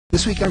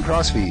This week on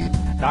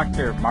CrossFeed,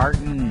 Dr.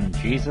 Martin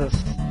Jesus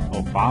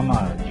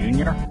Obama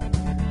Jr.,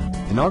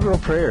 inaugural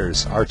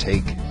prayers, our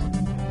take,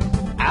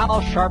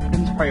 Al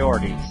Sharpton's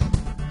priorities,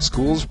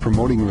 schools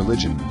promoting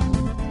religion,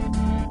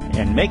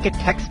 and make a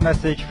text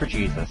message for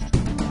Jesus.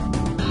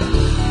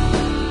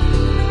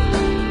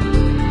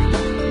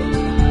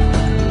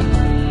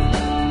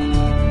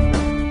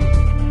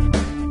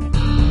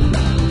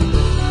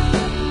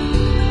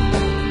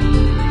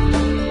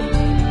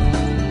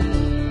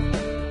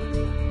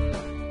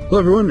 Hello,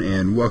 everyone,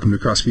 and welcome to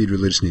CrossFeed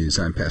Religious News.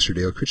 I'm Pastor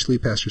Dale Critchley,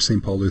 pastor of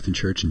St. Paul Lutheran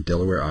Church in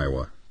Delaware,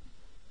 Iowa.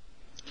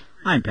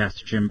 I'm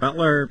Pastor Jim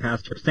Butler,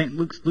 pastor of St.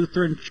 Luke's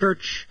Lutheran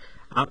Church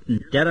out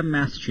in Dedham,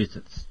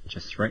 Massachusetts,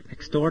 just right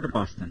next door to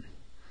Boston.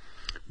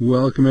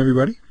 Welcome,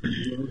 everybody.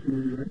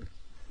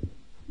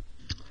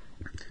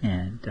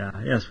 And,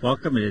 yes,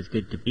 welcome. It is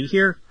good to be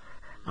here.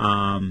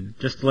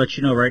 Just to let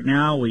you know right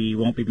now, we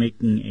won't be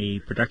making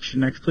a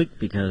production next week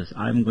because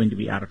I'm going to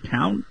be out of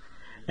town.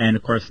 And,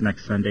 of course,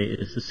 next Sunday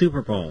is the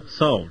Super Bowl.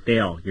 So,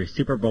 Dale, your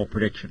Super Bowl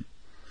prediction.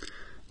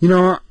 You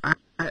know,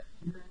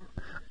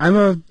 I'm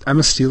a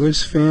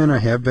Steelers fan. I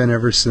have been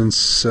ever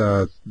since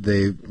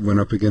they went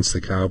up against the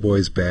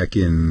Cowboys back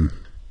in,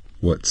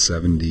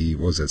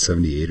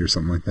 78 or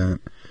something like that.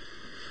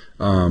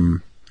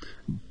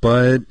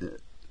 But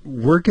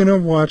we're going to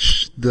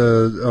watch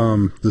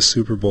the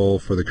Super Bowl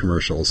for the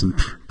commercials and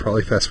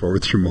probably fast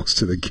forward through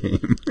most of the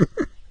game.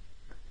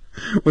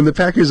 When the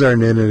Packers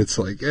aren't in it, it's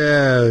like,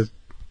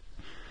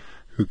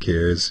 who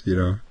cares, you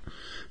know?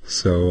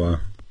 So,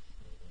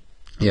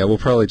 yeah, we'll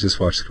probably just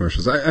watch the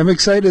commercials. I'm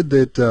excited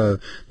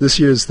that this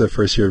year is the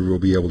first year we'll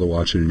be able to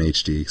watch it in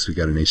HD because we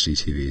got an HD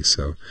TV.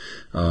 So,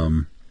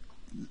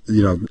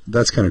 you know,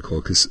 that's kind of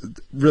cool because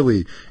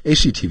really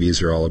HD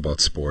TVs are all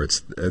about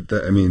sports.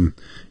 I mean,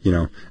 you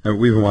know,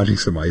 we've been watching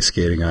some ice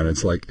skating on it.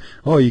 It's like,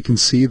 oh, you can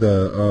see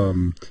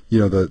the, you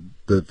know,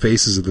 the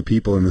faces of the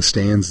people in the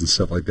stands and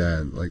stuff like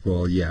that. Like,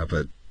 well, yeah,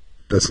 but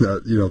that's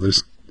not, you know,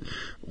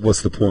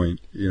 what's the point,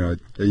 you know?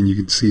 And you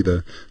can see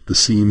the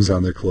seams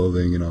on their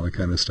clothing and all that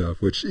kind of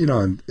stuff, which, you know,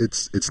 and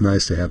it's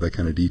nice to have that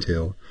kind of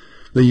detail.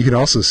 Then you can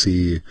also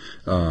see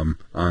on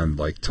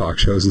like talk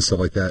shows and stuff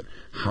like that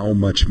how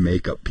much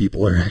makeup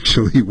people are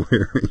actually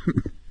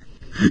wearing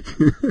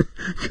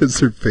because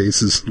their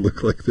faces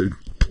look like they're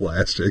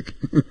plastic.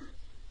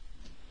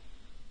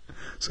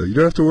 So you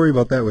don't have to worry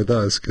about that with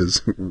us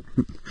because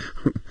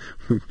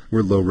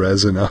we're low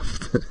res enough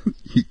that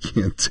you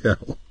can't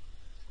tell.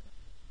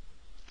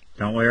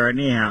 Don't wear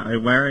any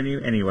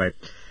anyway.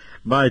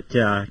 But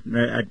I'm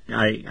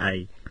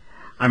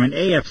an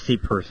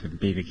AFC person,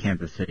 being a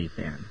Kansas City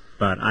fan.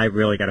 But I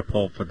really got to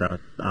pull for the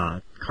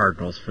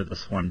Cardinals for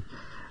this one.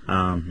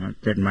 In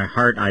my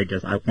heart, I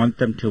want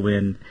them to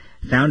win.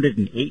 Founded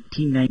in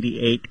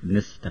 1898, and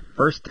this is the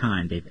first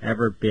time they've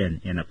ever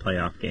been in a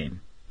playoff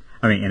game.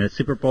 I mean, in a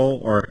Super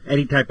Bowl or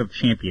any type of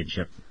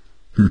championship.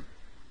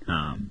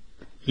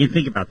 You can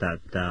think about that.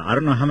 I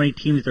don't know how many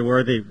teams there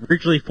were. They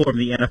originally formed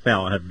the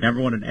NFL, have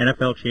never won an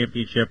NFL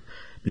championship,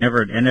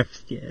 never an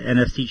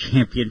NFC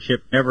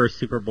championship, never a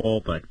Super Bowl,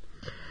 but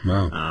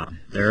wow,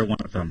 they're one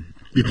of them.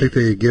 You'd think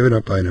they had given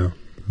up by now.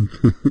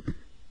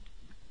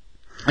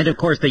 And, of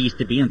course, they used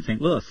to be in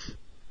St. Louis.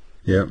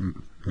 Yep.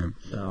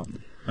 So,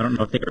 I don't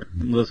know if they were in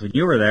St. Louis when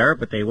you were there,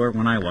 but they were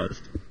when I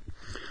was.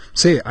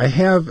 Say, I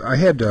had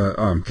kind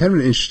of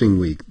an interesting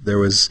week. There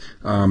was,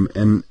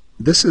 and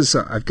this is,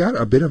 I've got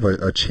a bit of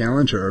a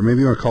challenge, or maybe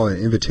you want to call it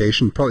an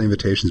invitation. Probably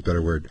invitation is a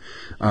better word.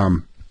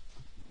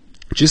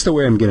 Just the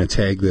way I'm going to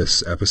tag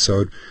this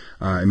episode,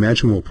 I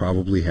imagine we'll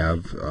probably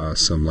have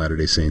some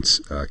Latter-day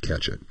Saints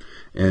catch it.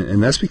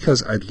 And that's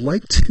because I'd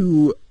like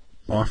to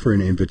offer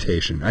an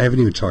invitation. I haven't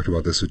even talked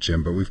about this with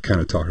Jim, but we've kind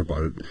of talked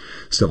about it,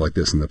 stuff like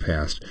this in the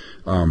past.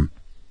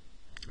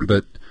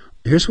 But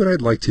here's what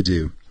I'd like to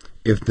do.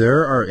 If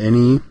there are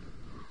any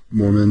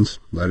Mormons,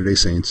 Latter-day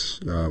Saints,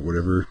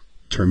 whatever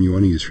term you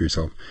want to use for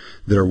yourself,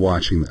 that are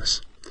watching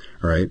this,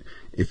 all right?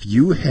 If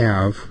you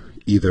have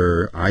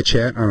either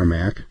iChat on a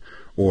Mac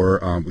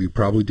or we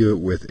probably do it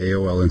with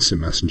AOL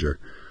Instant Messenger,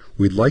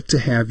 we'd like to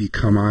have you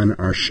come on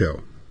our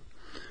show.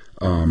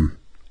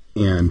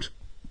 And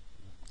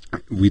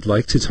we'd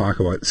like to talk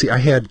about, see, I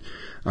had,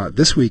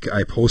 this week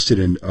I posted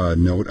a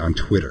note on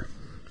Twitter,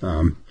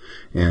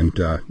 and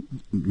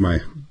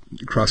my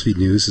CrossFeed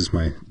News is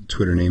my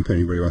Twitter name if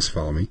anybody wants to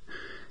follow me,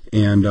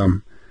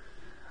 and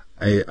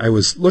I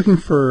was looking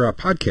for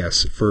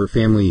podcasts, for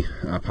family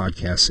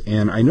podcasts,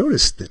 and I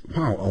noticed that,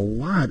 wow, a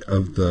lot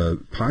of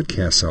the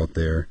podcasts out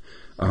there,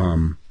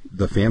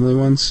 the family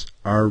ones,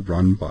 are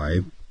run by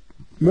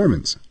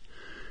Mormons.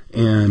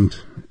 And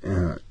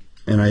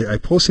I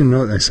posted a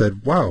note and I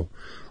said, wow,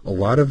 a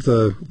lot of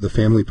the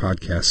family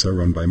podcasts are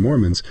run by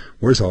Mormons.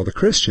 Where's all the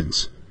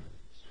Christians?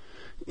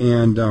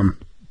 And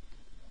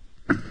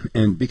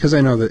because I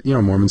know that, you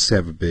know, Mormons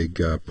have a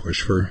big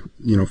push for,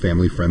 you know,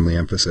 family-friendly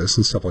emphasis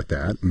and stuff like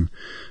that,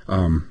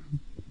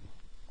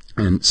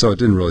 and so it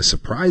didn't really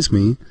surprise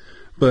me,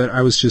 but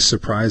I was just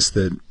surprised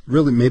that,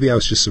 really, maybe I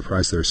was just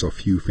surprised there are so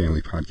few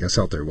family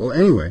podcasts out there. Well,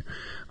 anyway,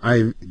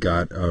 I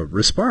got a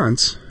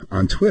response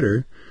on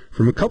Twitter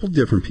from a couple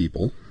different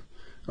people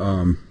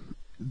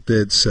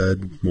that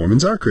said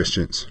Mormons are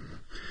Christians.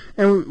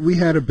 And we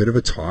had a bit of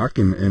a talk,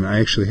 and I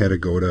actually had to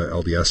go to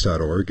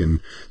LDS.org and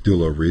do a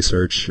little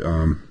research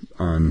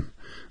on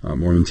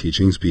Mormon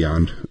teachings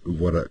beyond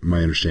what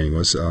my understanding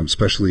was,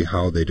 especially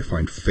how they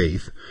define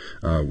faith,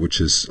 which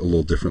is a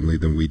little differently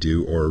than we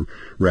do, or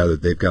rather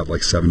they've got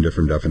like 7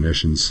 different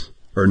definitions,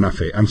 or not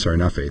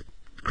faith,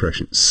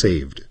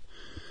 saved.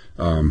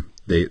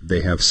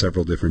 They have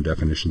several different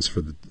definitions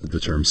for the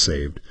term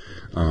saved.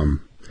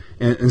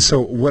 And so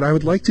what I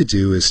would like to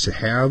do is to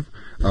have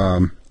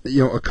a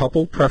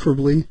couple,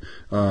 preferably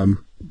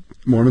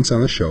Mormons on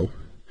the show,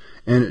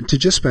 and to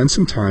just spend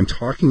some time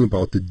talking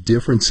about the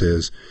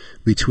differences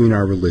between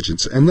our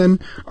religions. And then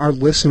our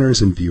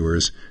listeners and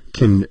viewers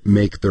can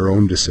make their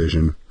own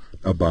decision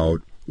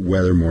about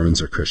whether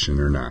Mormons are Christian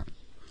or not.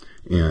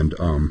 And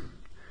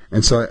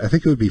so I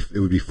think it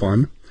would be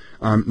fun.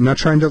 Not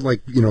trying to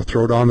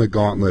throw down the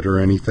gauntlet or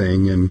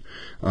anything, and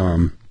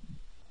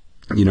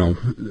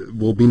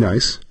we'll be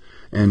nice.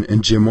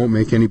 And Jim won't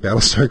make any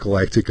Battlestar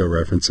Galactica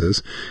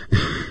references.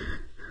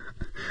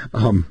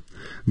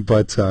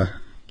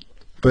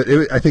 But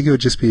I think it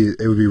would be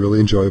really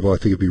enjoyable. I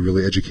think it'd be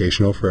really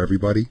educational for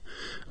everybody.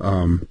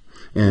 And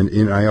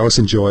I always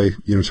enjoy,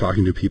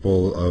 talking to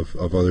people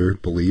of other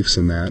beliefs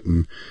and that.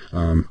 And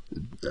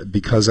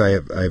because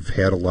I've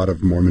had a lot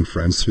of Mormon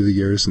friends through the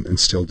years and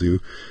still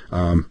do,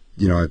 I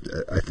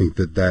think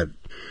that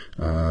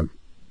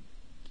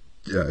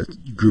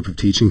group of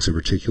teachings in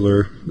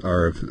particular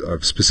are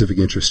of specific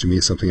interest to me.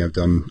 It's something I've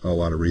done a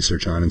lot of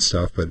research on and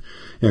stuff, but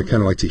I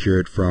kind of like to hear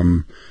it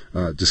from,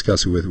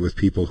 discuss it with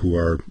people who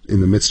are in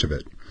the midst of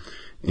it.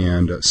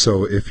 And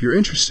so if you're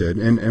interested,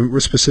 and we're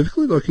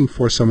specifically looking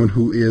for someone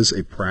who is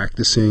a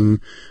practicing,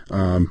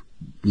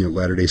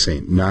 Latter-day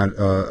Saint, not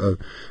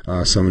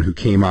someone who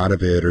came out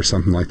of it or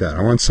something like that.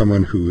 I want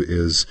someone who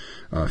is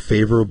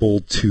favorable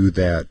to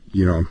that,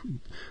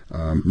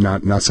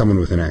 not someone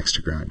with an axe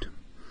to grind.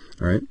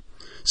 All right?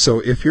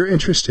 So if you're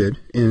interested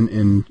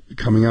in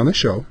coming on the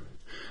show,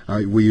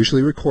 we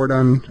usually record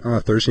on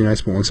Thursday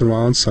nights, but once in a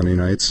while on Sunday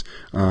nights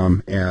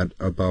at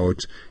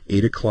about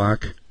 8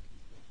 o'clock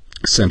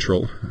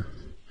Central.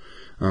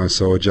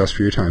 So adjust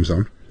for your time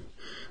zone.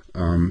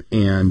 And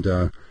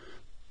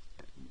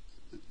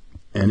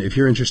if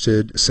you're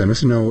interested, send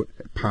us a note,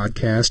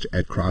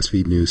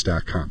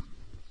 podcast@crossfeednews.com.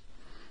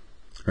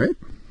 All right?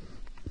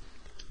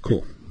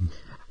 Cool.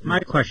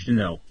 My question,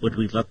 though, would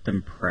we let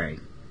them pray?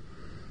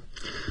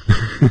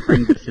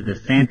 Bring this to the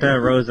Santa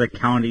Rosa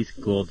County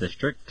School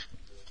District.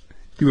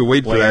 You were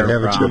waiting for that,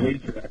 haven't you?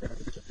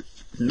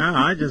 No,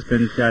 I just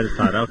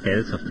thought, okay,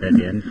 this will fit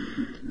in.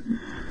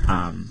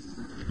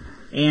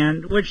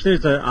 And which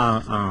there's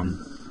a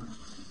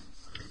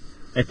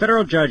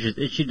federal judge has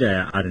issued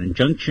an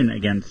injunction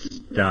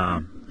against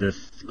this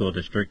school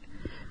district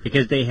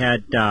because they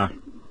had to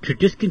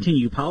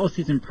discontinue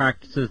policies and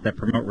practices that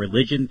promote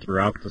religion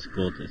throughout the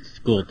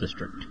school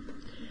district,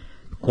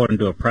 according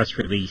to a press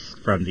release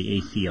from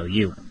the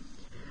ACLU.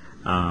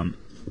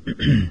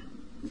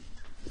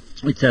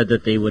 It said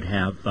that they would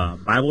have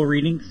Bible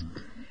readings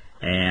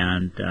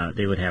and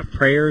they would have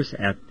prayers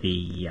at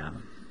the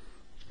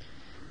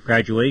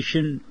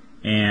graduation,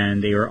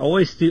 and they were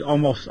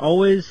almost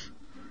always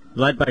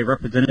led by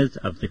representatives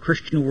of the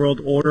Christian World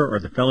Order or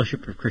the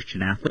Fellowship of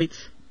Christian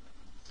Athletes.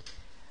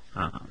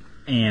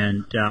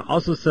 And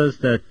also says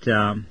that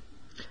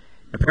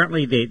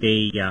apparently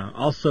they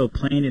also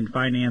planned and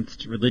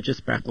financed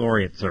religious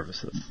baccalaureate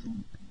services.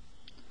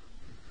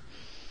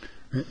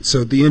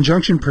 So the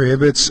injunction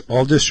prohibits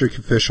all district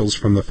officials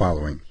from the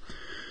following: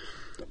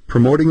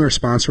 promoting or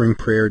sponsoring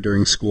prayer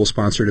during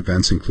school-sponsored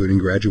events, including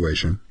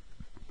graduation;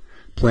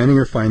 planning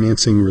or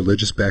financing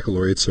religious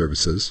baccalaureate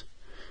services;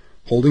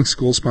 holding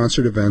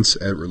school-sponsored events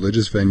at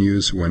religious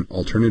venues when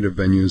alternative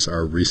venues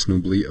are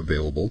reasonably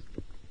available;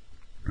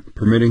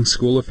 permitting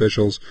school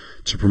officials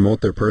to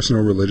promote their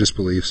personal religious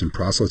beliefs and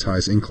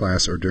proselytize in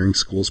class or during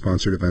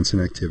school-sponsored events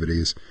and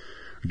activities;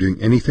 or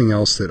doing anything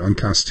else that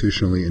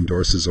unconstitutionally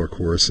endorses or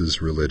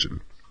coerces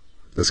religion.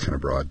 That's kind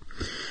of broad.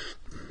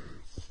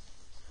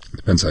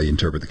 Depends how you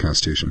interpret the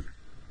Constitution.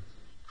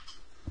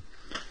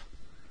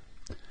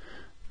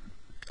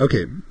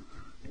 Okay.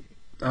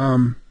 It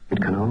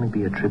can only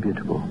be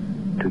attributable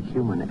to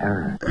human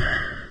error.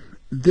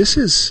 This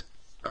is...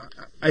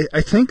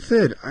 I think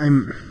that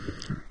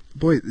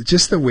Boy,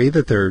 just the way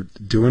that they're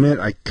doing it,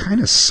 I kind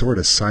of sort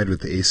of side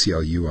with the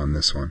ACLU on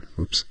this one.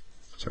 Oops.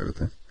 Sorry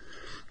about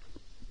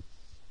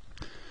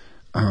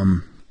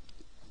that.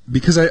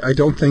 Because I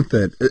don't think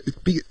that...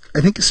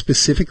 I think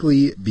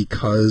specifically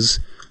because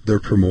they're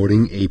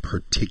promoting a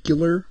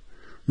particular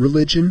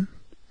religion,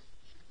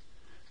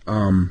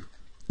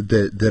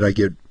 that I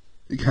get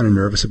kind of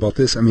nervous about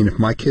this. I mean, if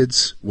my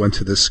kids went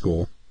to this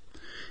school,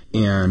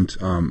 and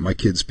my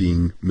kids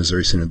being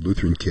Missouri Synod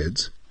Lutheran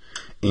kids,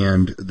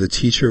 and the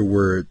teacher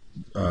were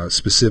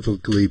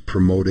specifically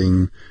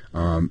promoting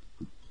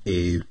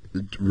a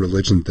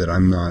religion that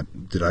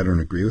I don't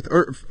agree with,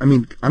 or I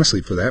mean,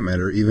 honestly, for that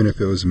matter, even if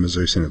it was a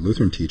Missouri Synod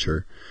Lutheran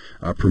teacher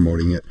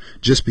promoting it,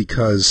 just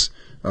because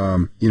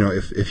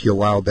if you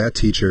allow that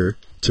teacher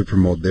to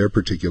promote their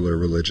particular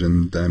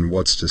religion, then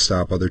what's to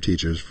stop other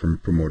teachers from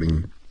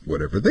promoting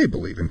whatever they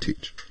believe and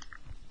teach?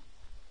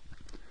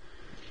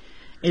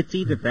 It's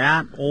either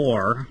that,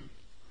 or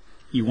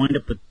you wind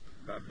up with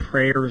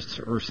prayers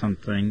or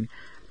something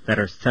that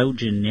are so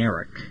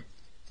generic.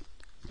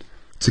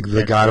 It's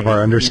the God of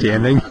our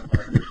understanding.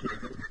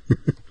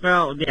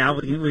 Well, yeah,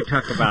 we can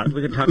talk about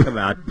we'll get to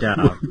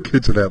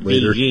that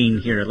later.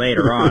 Beijing here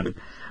later on,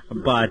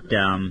 but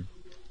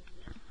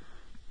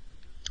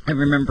I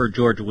remember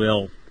George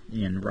Will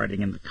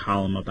writing in the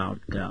column about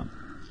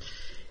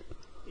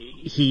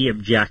he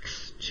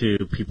objects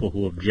to people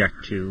who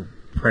object to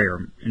prayer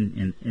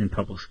in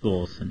public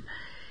schools, and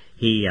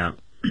he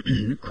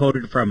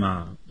quoted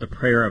from the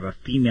prayer of a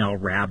female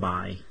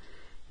rabbi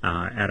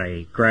at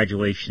a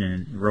graduation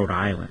in Rhode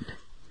Island.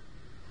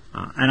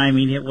 And I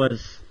mean, it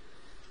was...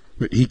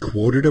 But he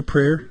quoted a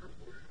prayer?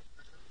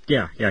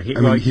 Yeah. He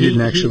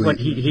didn't actually...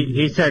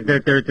 He said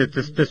that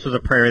this was a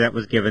prayer that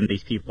was given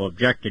these people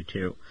objected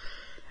to.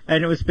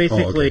 And it was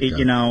basically,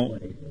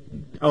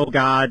 oh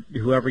God,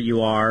 whoever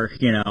you are,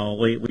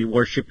 we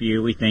worship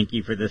you, we thank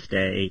you for this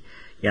day,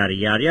 yada,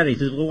 yada, yada. He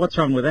says, well, what's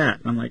wrong with that?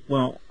 And I'm like,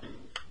 well,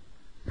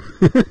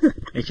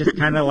 it's just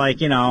kind of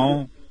like,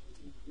 why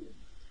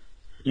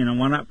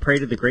not pray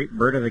to the great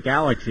bird of the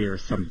galaxy or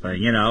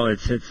something?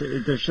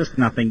 There's just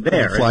nothing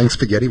there. Flying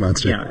spaghetti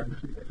monster.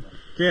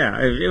 Yeah.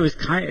 It was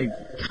kind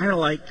of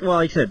like, well,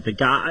 like I said, the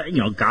God,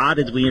 God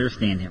as we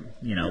understand Him,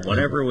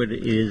 whatever it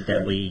is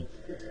that we.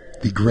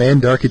 The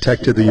grand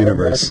architect of the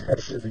universe.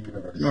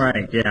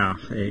 Right. Yeah.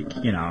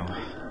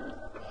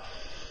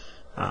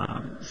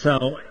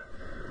 So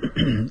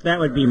that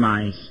would be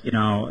my,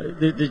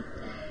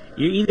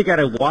 you either got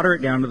to water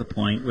it down to the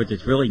point where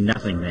there's really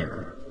nothing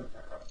there,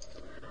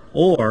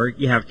 or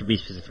you have to be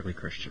specifically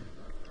Christian.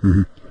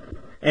 Mm-hmm.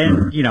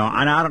 And, and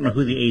I don't know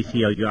who the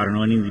ACLU, I don't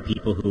know any of the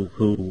people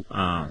who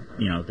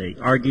they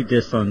argued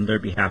this on their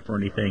behalf or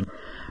anything.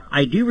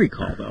 I do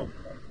recall, though,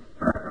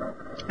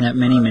 that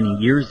many, many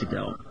years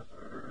ago,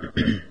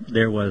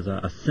 there was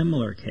a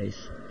similar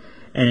case.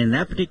 And in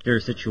that particular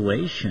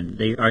situation,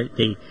 they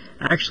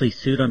actually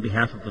sued on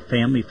behalf of a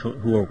family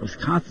who were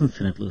Wisconsin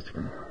Synod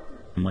Lutheran.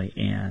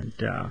 And,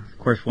 of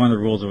course, one of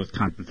the rules of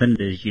Wisconsin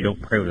Synod is you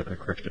don't pray with other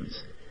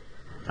Christians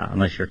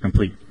unless you're in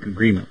complete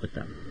agreement with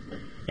them.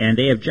 And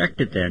they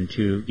objected then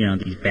to,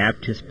 these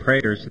Baptist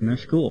prayers in their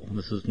school.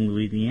 This was in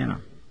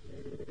Louisiana.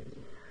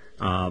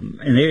 And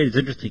it's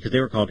interesting because they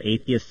were called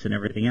atheists and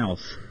everything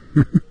else.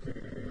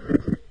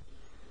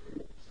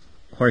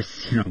 Of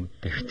course,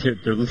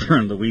 they're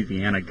Lutheran in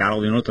Louisiana. God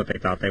only knows what they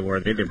thought they were.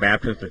 They're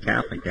Baptist or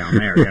Catholic down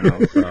there,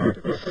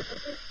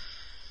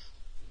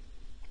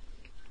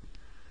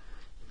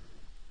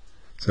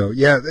 So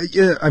yeah,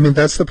 I mean,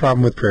 that's the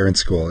problem with prayer in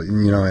school,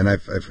 and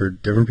I've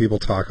heard different people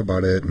talk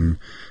about it, and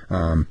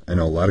I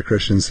know a lot of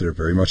Christians that are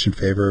very much in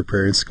favor of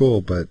prayer in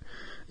school, but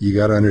you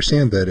got to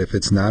understand that if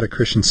it's not a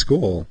Christian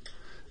school,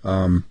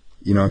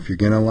 if you're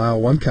going to allow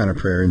one kind of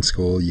prayer in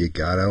school, you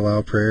got to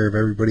allow prayer of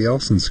everybody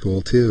else in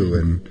school too.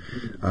 And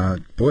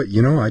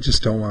I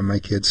just don't want my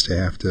kids to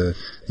have to,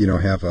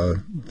 have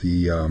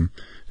the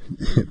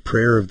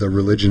prayer of the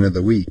religion of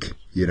the week,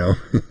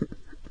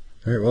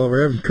 All right, well,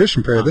 we're having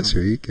Christian prayer this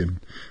week,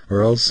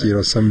 or else,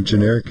 some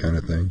generic kind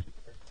of thing.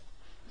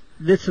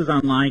 This is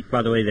unlike,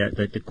 by the way,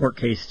 the court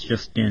case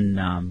just in,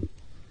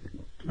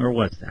 or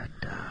was that,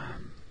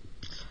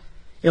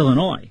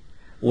 Illinois,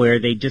 where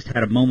they just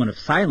had a moment of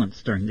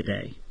silence during the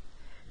day,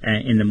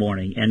 in the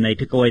morning, and they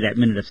took away that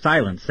minute of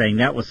silence, saying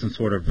that was some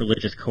sort of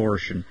religious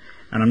coercion.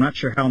 And I'm not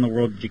sure how in the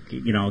world,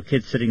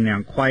 kids sitting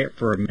down quiet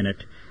for a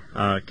minute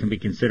can be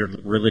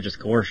considered religious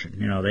coercion.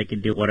 They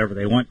can do whatever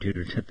they want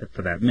to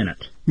for that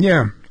minute.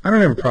 Yeah, I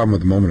don't have a problem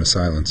with a moment of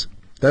silence.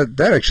 That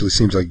actually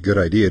seems like a good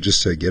idea,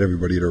 just to get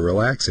everybody to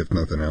relax, if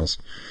nothing else.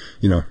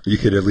 You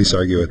could at least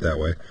argue it that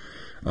way.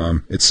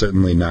 It's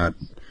certainly not,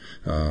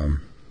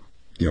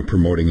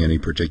 promoting any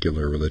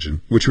particular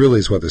religion, which really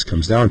is what this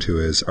comes down to: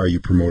 is, are you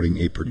promoting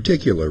a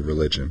particular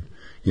religion?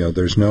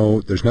 There's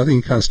nothing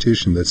in the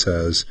Constitution that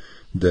says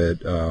that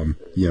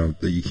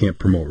that you can't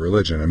promote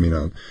religion. I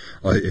mean,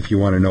 if you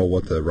want to know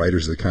what the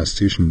writers of the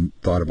Constitution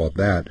thought about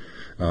that,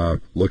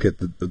 look at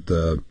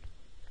the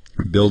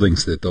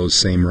buildings that those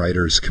same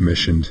writers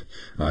commissioned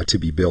to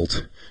be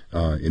built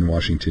in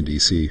Washington,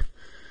 D.C.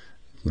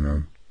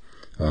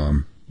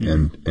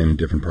 And in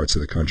different parts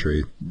of the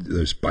country.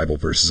 There's Bible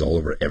verses all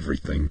over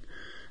everything.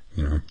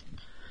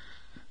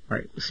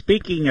 Right.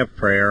 Speaking of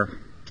prayer,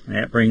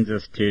 that brings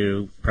us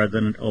to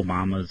President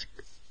Obama's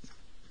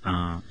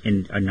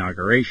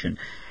inauguration.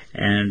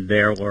 And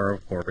there were,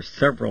 of course,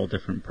 several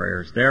different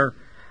prayers there.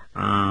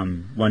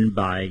 One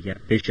by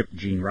Bishop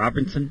Gene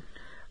Robinson,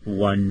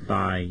 one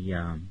by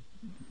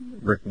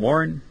Rick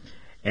Warren,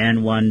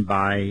 and one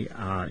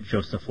by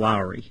Joseph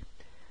Lowry.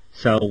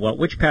 So,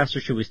 which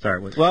pastor should we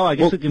start with? Well, I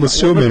guess we can. Let's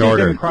do them in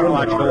order. In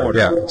chronological order.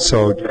 Yeah.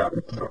 So,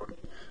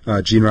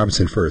 Gene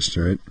Robinson first,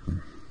 right?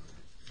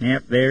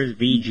 Yep, there's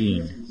V.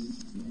 Gene.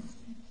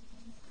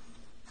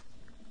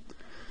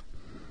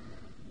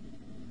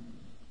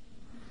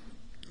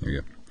 There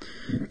you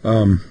go.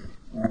 All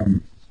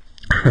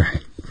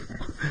right.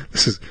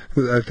 This is.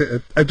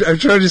 I'm trying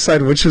to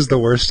decide which is the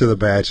worst of the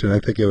batch, and I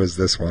think it was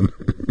this one.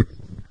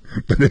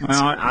 But it's,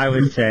 Well, I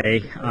would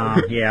say,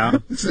 yeah.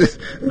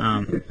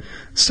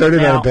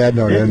 Started on a bad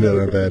note, ended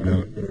on a bad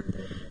note.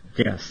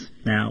 Yes.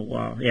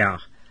 Now, yeah.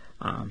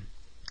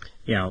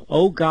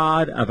 O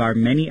God of our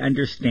many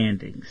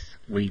understandings,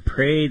 we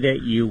pray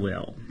that you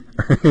will.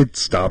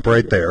 Stop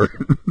right there.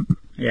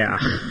 Yeah.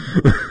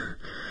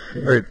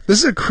 All right. This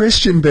is a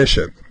Christian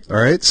bishop,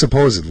 all right,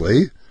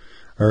 supposedly.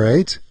 All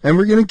right. And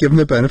we're going to give him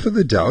the benefit of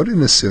the doubt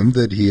and assume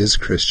that he is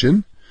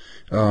Christian.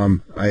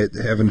 I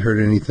haven't heard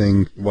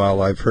anything,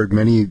 while I've heard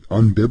many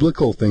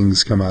unbiblical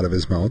things come out of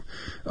his mouth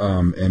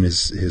and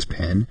his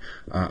pen.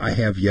 I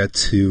have yet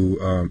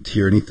to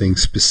hear anything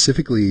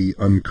specifically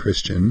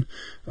unchristian,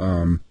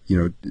 denying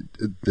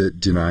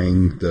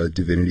the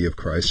divinity of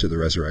Christ or the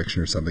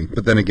resurrection or something.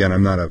 But then again,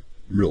 I'm not a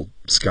real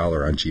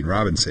scholar on Gene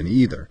Robinson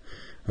either.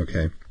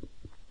 Okay.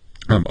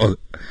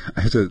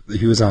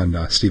 He was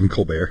on Stephen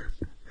Colbert,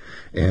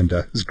 and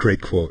it was a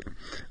great quote.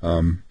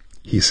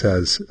 He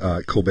says,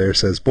 Colbert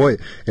says, "Boy,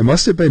 it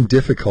must have been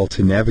difficult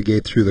to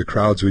navigate through the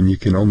crowds when you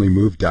can only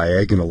move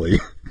diagonally."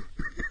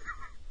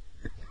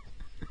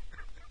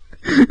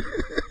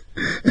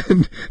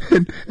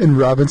 and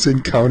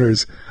Robinson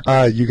counters,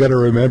 "You got to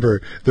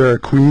remember, there are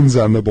queens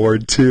on the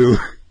board too."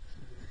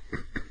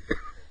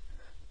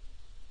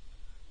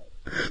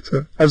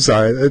 So I'm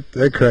sorry,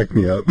 that cracked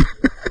me up.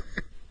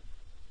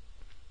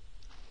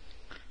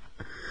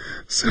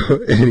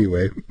 So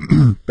anyway,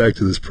 back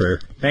to this prayer.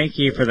 Thank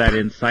you for that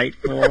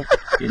insightful,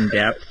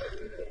 in-depth,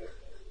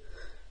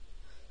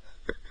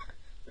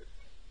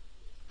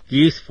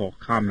 useful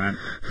comment.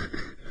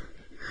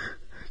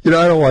 I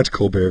don't watch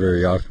Colbert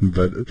very often,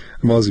 but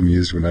I'm always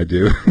amused when I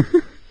do.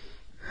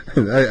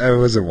 I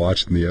wasn't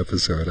watching the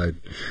episode. I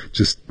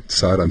just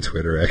saw it on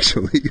Twitter,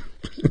 actually.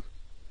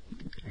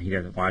 He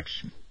doesn't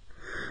watch.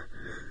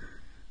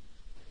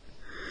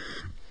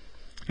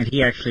 And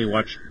he actually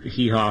watched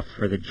Hee Haw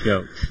for the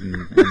jokes and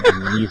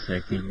the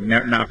music, and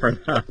not for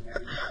the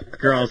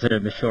girls that are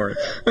in the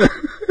shorts.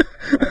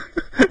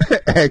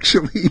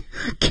 Actually,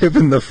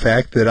 given the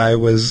fact that I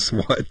was,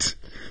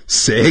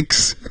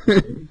 6?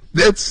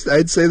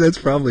 I'd say that's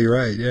probably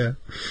right, yeah.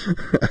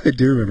 I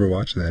do remember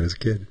watching that as a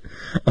kid.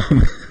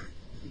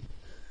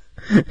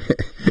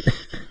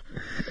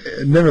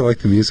 Never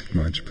liked the music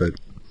much, but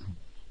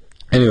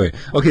anyway.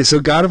 Okay, so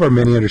God of our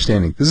many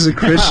understanding. This is a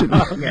Christian.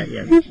 Okay,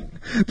 yeah.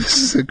 This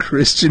is a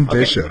Christian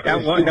bishop. Now,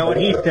 what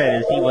he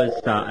said is he was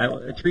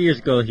 3 years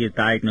ago. He was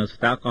diagnosed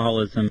with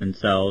alcoholism, and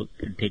so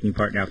taking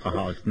part in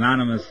Alcoholics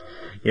Anonymous,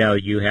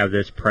 you have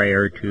this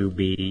prayer to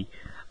be,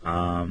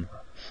 one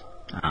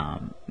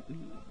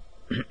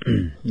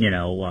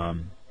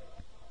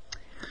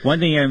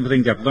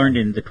thing I've learned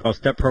in the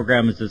 12-step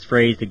program is this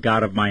phrase, "the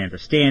God of my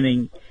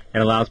understanding."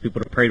 It allows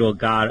people to pray to a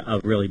God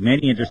of really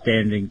many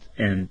understandings,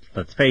 and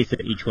let's face it,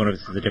 each one of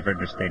us has a different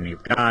understanding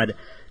of God.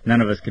 None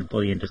of us can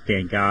fully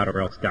understand God, or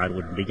else God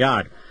wouldn't be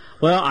God.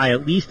 Well, I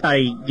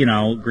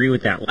agree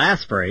with that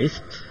last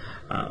phrase,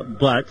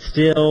 but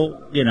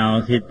still,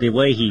 the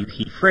way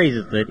he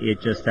phrases it,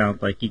 it just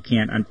sounds like you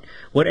can't,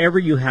 whatever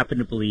you happen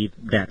to believe,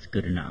 that's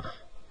good enough.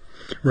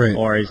 Right.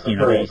 Or as, they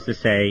used to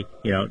say,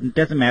 it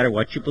doesn't matter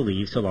what you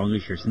believe so long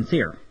as you're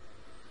sincere.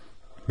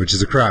 Which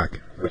is a crock.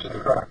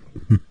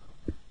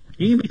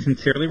 You can be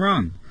sincerely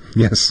wrong.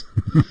 Yes.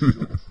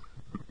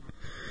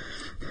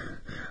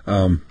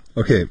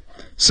 Okay.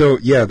 So,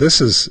 yeah,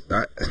 this is...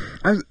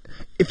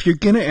 if you're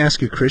going to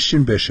ask a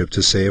Christian bishop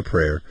to say a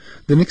prayer,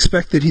 then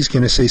expect that he's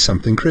going to say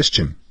something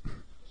Christian.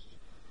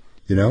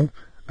 I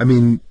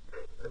mean,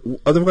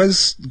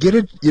 otherwise, get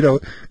it,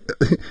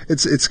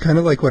 it's kind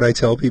of like what I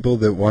tell people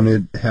that want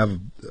to have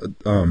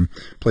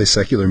play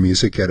secular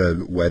music at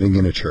a wedding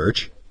in a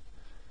church.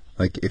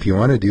 Like, if you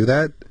want to do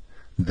that,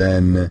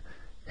 then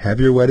have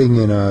your wedding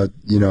in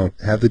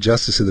have the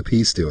justice of the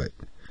peace do it,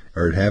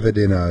 or have it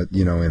in a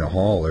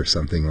hall or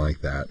something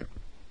like that.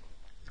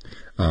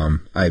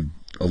 I'm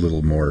a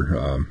little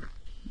more,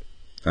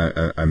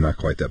 I'm not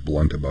quite that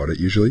blunt about it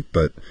usually,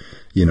 but,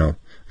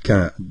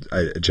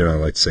 I generally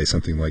like to say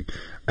something like,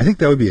 I think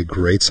that would be a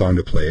great song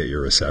to play at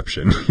your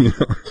reception,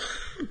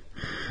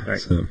 Right.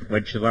 So.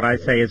 Which is what I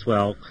say as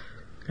well.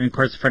 And of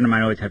course, a friend of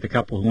mine always had the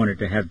couple who wanted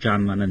to have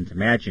John Lennon's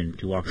Imagine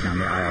to walk down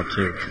the aisle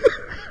too.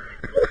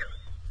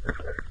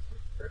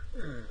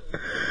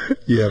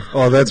 Yeah.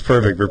 Oh, that's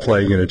perfect for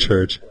playing in a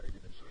church.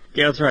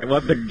 Yeah, that's right.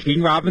 Well, but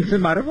Gene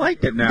Robinson might have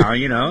liked it now,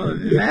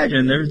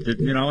 Imagine there's,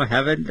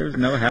 heaven, there's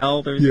no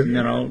hell, there's,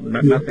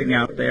 nothing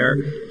out there.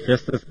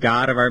 Just this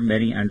God of our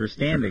many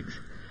understandings.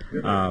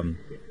 Who,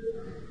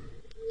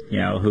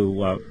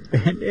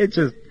 it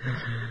just,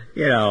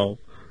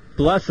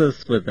 bless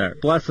us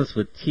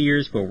with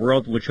tears for a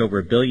world in which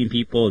over 1 billion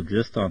people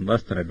exist on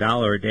less than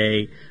 $1 a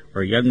day,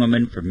 where young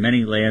women from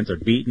many lands are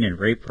beaten and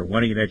raped for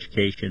wanting an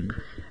education,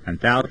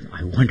 10,000.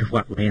 I wonder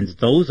what lands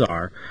those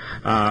are.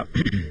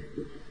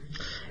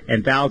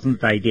 And thousands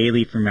die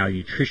daily from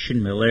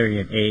malnutrition,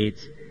 malaria, and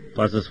AIDS.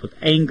 Floods us with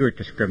anger,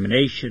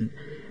 discrimination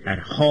at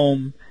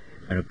home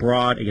and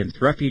abroad against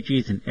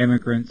refugees and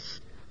immigrants,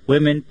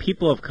 women,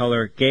 people of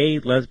color, gay,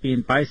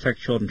 lesbian,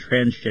 bisexual, and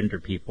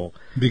transgender people.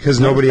 Because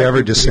nobody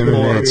ever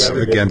discriminates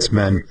against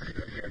men.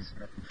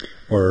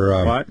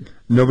 Or what?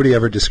 Nobody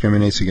ever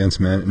discriminates against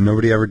men, and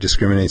nobody ever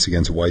discriminates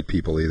against white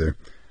people either.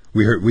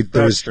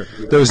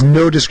 There was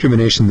no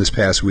discrimination this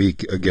past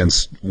week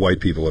against white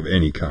people of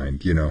any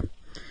kind, you know.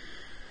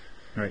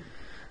 Right.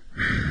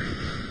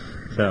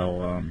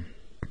 So,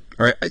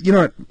 all right, you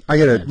know what? I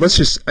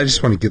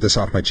just want to get this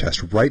off my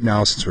chest right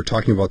now since we're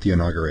talking about the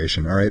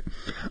inauguration, all right?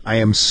 I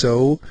am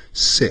so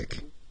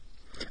sick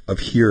of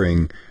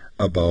hearing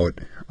about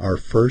our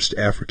first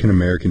African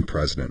American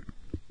president.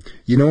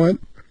 You know what?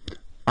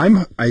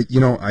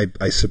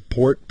 I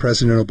support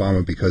President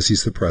Obama because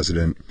he's the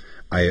president.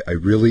 I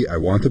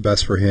want the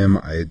best for him.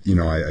 I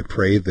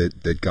pray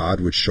that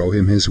God would show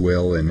him his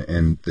will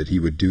and that he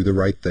would do the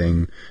right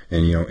thing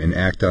and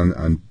act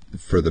on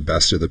for the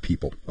best of the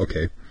people.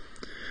 Okay.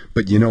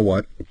 But you know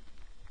what?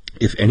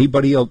 If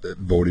anybody else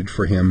voted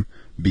for him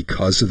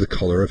because of the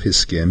color of his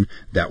skin,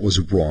 that was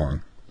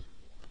wrong.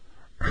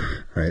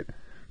 Right?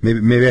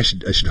 Maybe I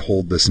should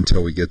hold this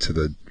until we get to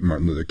the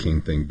Martin Luther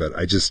King thing, but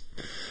this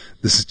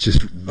is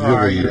just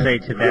really... Or say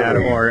to that,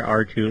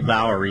 or to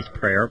Lowry's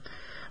prayer.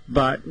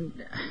 But,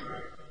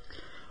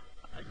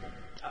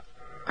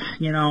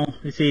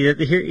 you see,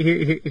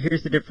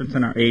 here's the difference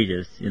in our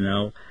ages,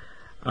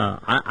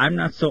 I'm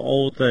not so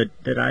old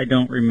that I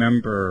don't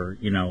remember,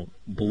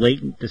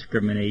 blatant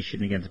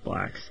discrimination against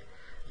blacks.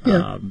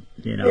 Yeah.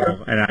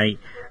 And I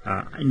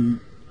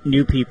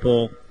knew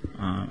people,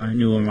 I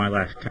knew in my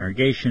last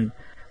congregation,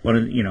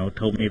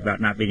 told me about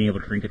not being able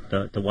to drink at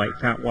the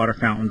white water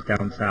fountains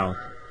down south.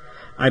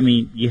 I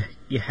mean,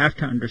 you have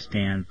to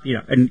understand,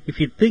 and if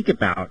you think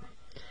about,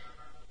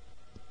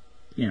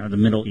 the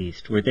Middle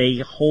East, where they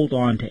hold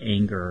on to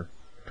anger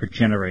for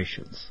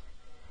generations.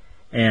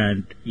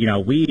 And,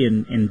 we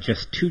in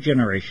just 2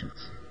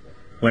 generations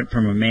went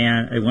from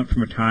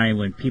a time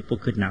when people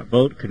could not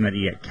vote, could not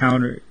eat at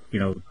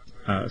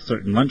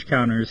certain lunch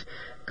counters,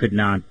 could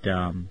not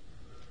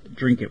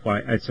drink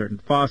at certain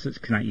faucets,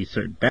 could not use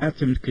certain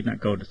bathrooms, could not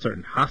go to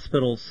certain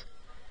hospitals,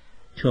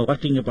 to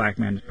electing a black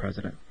man as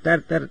president.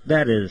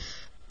 That is,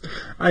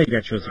 I think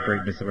that shows the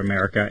greatness of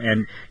America.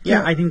 And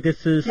I think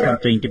this is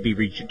something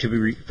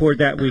for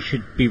that we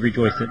should be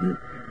rejoicing.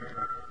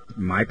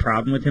 My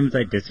problem with him is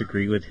I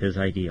disagree with his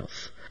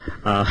ideals.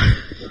 I'm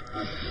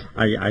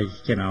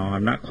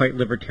not quite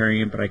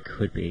libertarian, but I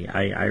could be.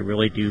 I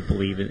really do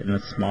believe in a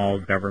small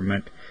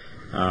government.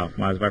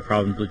 One of my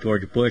problems with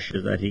George Bush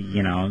is that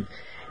he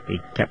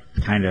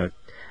kept kind of,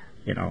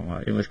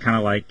 it was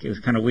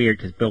kind of weird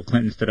because Bill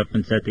Clinton stood up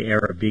and said the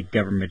era of big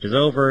government is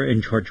over,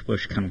 and George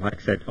Bush kind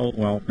of said, oh,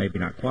 well, maybe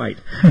not quite.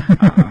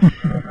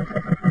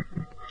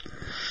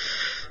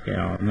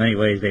 In many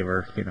ways they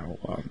were,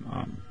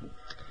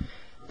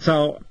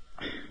 so,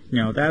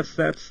 that's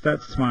some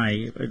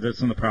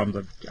of the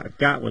problems I've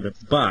got with it,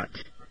 but,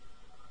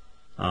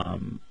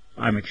 I'm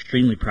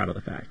extremely proud of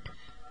the fact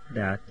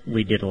that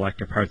we did elect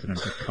a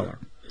president of color.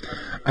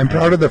 I'm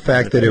proud of the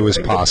fact that it was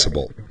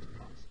possible.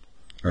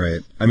 All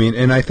right. I mean,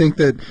 and I think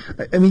that,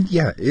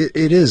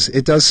 it is.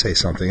 It does say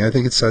something. I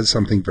think it says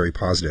something very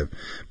positive.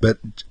 But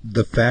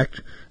the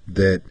fact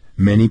that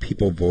many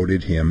people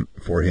voted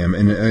for him,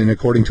 and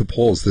according to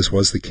polls, this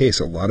was the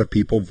case. A lot of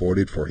people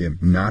voted for him,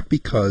 not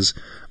because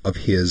of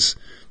his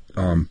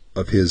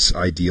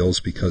ideals,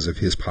 because of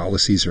his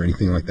policies or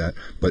anything like that,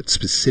 but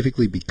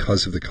specifically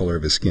because of the color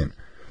of his skin.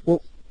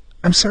 Well,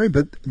 I'm sorry,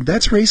 but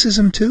that's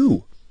racism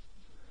too.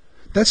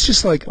 That's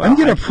just like, I'm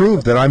going to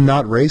prove that I'm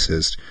not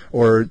racist,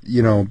 or,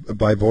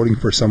 by voting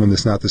for someone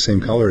that's not the same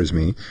color as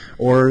me,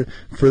 or,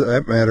 for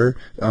that matter,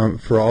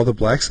 for all the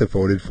blacks that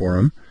voted for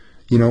him,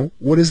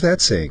 what is that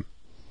saying?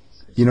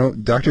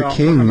 Dr.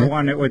 King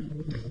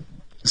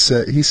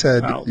said,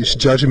 you should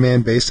judge a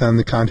man based on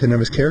the content of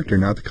his character,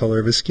 not the color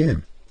of his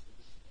skin.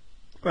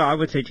 Well, I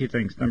would say 2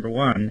 things. Number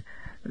one,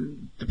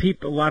 the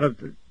people,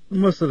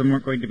 most of them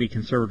weren't going to be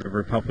conservative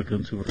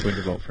Republicans who were going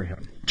to vote for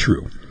him.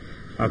 True.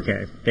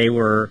 Okay. They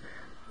were...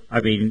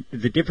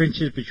 the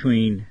differences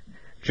between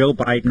Joe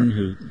Biden,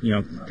 who,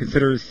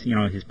 considers,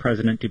 his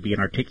president to be an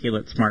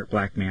articulate, smart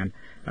black man,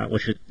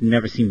 which has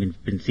never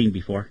been seen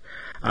before.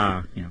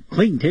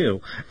 Clean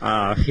too.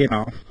 I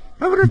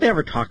wonder if they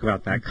ever talk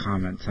about that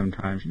comment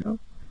sometimes,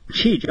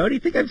 Gee, Joe, do you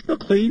think I'm still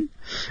clean?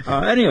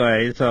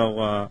 Anyway,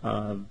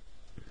 so,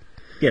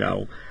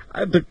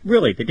 but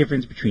really the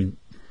difference between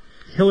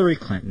Hillary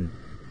Clinton,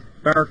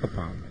 Barack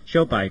Obama,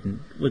 Joe Biden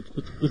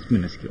was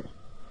minuscule.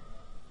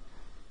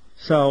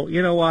 So,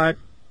 you know what?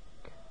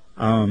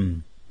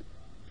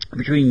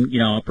 Between,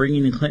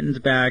 bringing the Clintons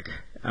back,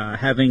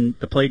 having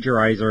the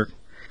plagiarizer,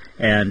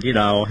 and,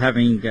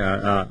 having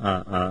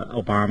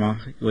Obama,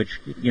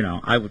 which,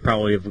 I would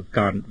probably have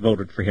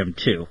voted for him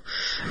too.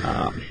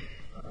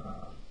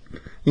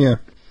 Yeah.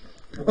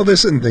 Well,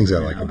 there's certain things I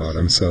like about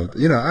him, so, I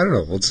don't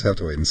know. We'll just have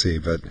to wait and see.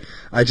 But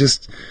I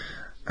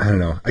don't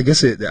know. I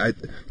guess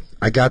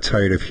I got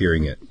tired of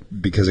hearing it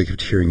because I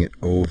kept hearing it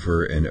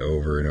over and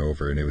over and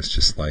over, and it was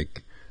just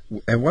like,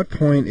 at what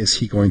point is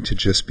he going to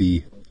just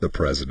be the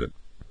president?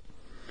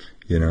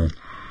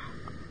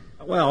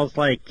 Well, it's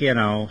like,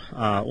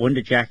 when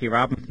did Jackie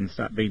Robinson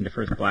stop being the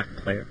first black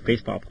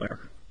baseball player?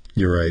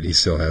 You're right, he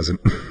still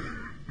hasn't.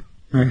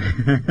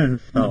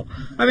 So,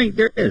 I mean,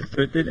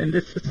 and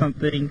this is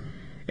something,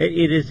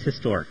 it is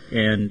historic,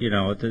 and,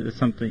 it's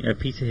something, a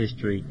piece of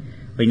history.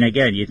 But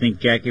again, you think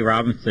Jackie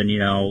Robinson,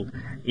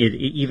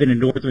 even in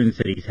northern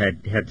cities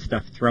had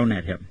stuff thrown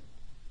at him.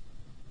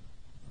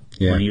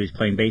 Yeah. When he was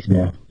playing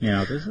baseball.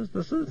 Yeah. This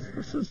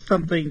is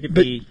something to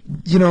be.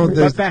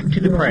 But back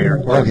to the prayer.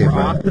 Okay,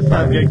 we're off the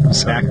subject.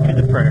 Back to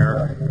the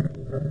prayer.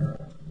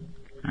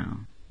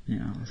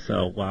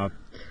 So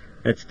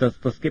let's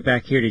get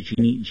back here to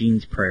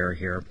Gene's prayer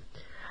here,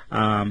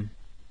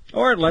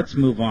 or let's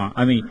move on.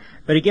 I mean,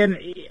 but again,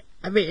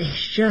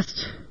 it's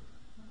just.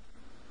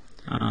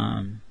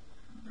 All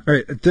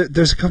right,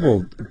 there's a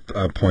couple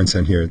points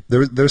in here.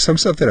 There's some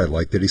stuff that I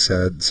liked that he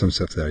said, some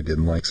stuff that I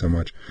didn't like so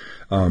much.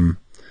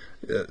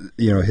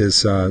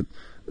 His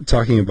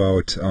talking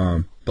about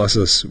bless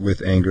us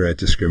with anger at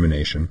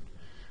discrimination.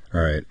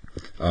 All right,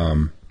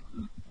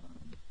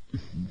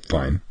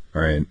 fine.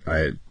 All right,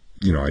 I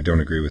don't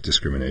agree with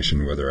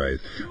discrimination. Whether I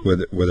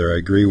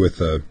agree with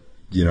for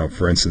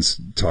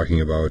instance,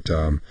 talking about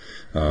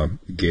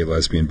gay,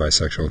 lesbian,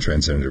 bisexual,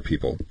 transgender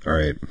people. All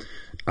right,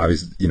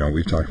 obviously,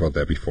 we've talked about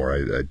that before.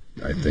 I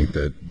think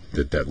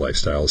that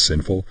lifestyle is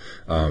sinful.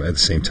 At the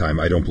same time,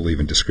 I don't believe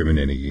in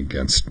discriminating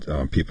against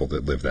people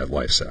that live that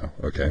lifestyle.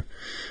 Okay.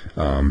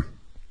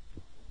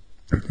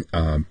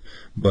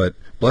 But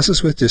bless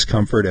us with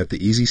discomfort at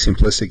the easy,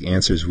 simplistic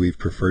answers we've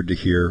preferred to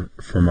hear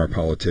from our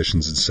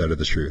politicians instead of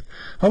the truth.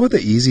 How about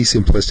the easy,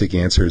 simplistic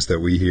answers that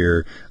we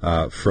hear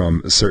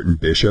from certain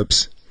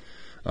bishops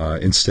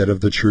instead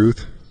of the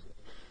truth?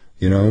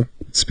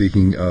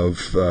 Speaking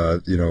of,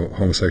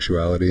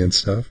 homosexuality and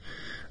stuff.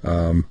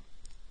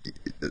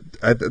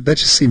 That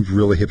just seemed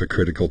really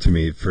hypocritical to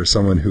me for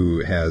someone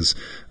who has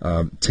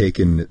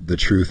taken the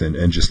truth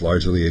and just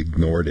largely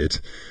ignored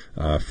it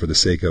for the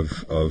sake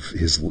of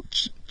his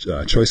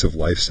choice of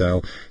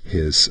lifestyle,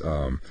 his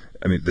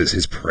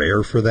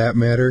prayer for that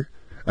matter.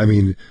 I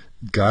mean,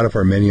 God of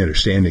our many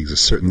understandings is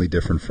certainly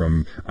different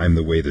from I'm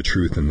the way, the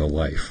truth, and the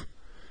life.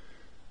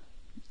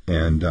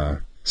 And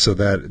so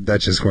that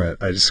just went,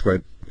 I just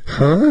went,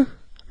 huh?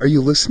 Are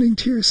you listening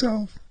to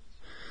yourself?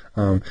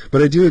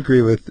 But I do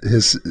agree with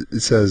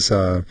it says,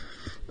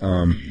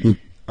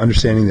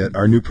 understanding that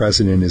our new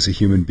president is a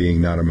human being,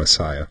 not a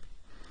messiah.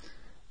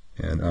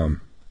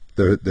 And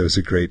there was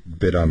a great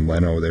bit on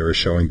Leno. They were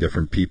showing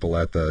different people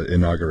at the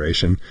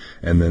inauguration,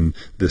 and then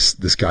this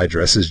guy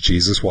dressed as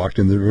Jesus walked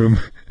in the room.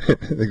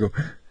 They go,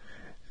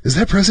 "Is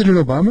that President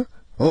Obama?"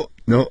 "Oh,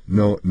 no.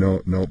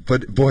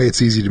 But boy,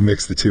 it's easy to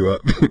mix the two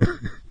up."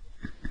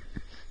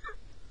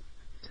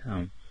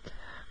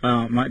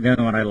 The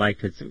other one I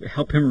liked is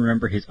help him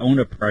remember his own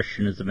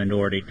oppression as a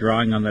minority,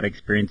 drawing on that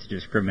experience of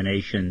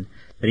discrimination,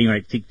 that he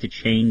might seek to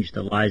change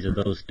the lives of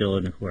those still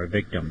who are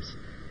victims.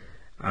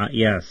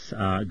 Yes,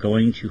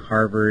 going to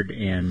Harvard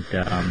and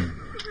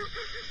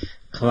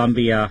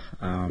Columbia,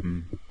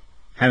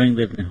 having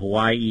lived in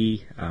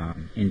Hawaii,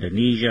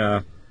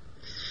 Indonesia.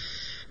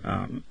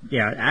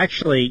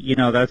 Actually,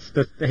 I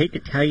hate to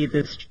tell you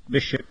this,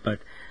 Bishop, but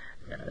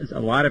a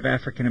lot of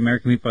African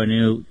American people I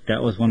knew,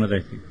 that was one of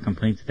the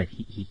complaints, that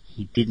he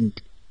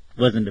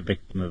wasn't a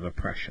victim of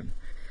oppression.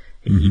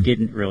 He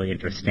didn't really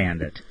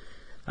understand it,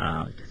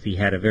 because he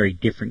had a very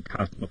different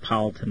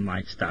cosmopolitan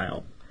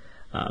lifestyle.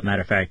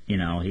 Matter of fact,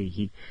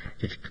 he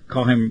just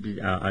call him.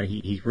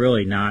 He's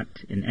really not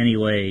in any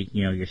way,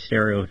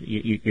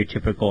 your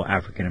typical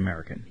African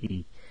American.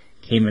 He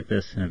came at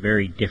this in a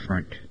very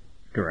different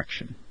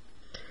direction.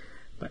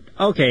 But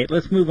okay,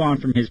 let's move on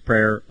from his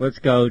prayer. Let's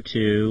go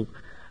to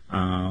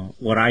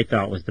what I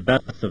thought was the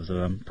best of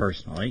them,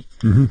 personally.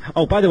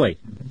 Oh, by the way,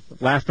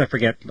 last I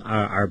forget,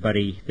 our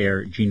buddy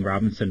there, Gene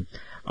Robinson,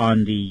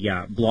 on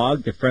the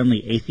blog, The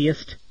Friendly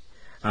Atheist,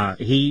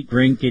 he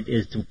ranked it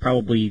as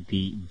probably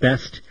the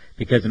best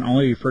because it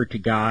only referred to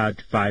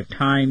God 5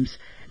 times,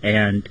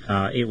 and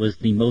it was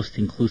the most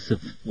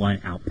inclusive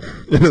one out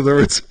there. In other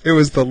words, it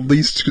was the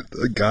least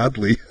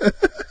godly.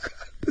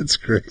 That's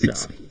great.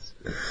 So,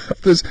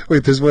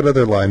 There's one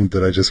other line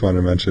that I just want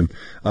to mention.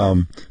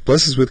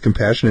 Bless us with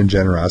compassion and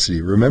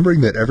generosity,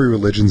 remembering that every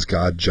religion's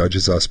God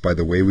judges us by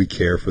the way we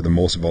care for the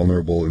most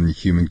vulnerable in the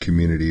human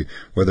community,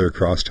 whether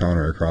across town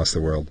or across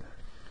the world.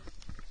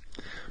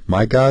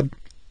 My God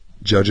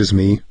judges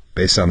me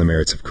based on the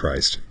merits of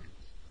Christ,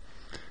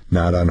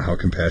 not on how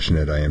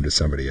compassionate I am to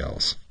somebody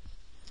else.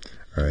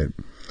 All right.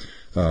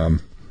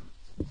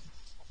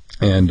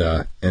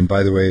 And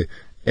by the way,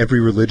 every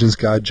religion's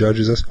God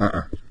judges us?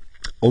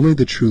 Only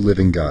the true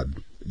living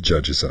God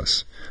judges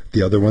us.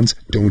 The other ones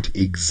don't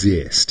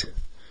exist.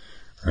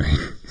 Right?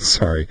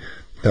 Sorry.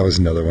 That was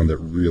another one that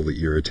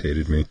really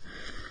irritated me.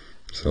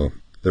 So,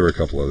 There were a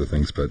couple other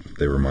things, but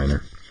they were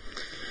minor.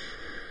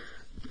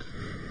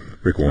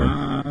 Rick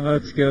Warren.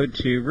 Let's go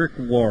to Rick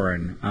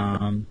Warren.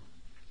 Now,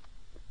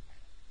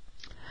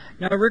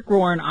 Rick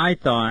Warren, I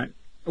thought,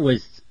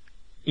 was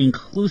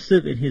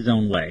inclusive in his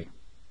own way.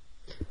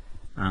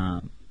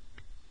 I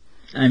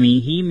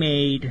mean, he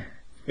made,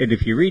 and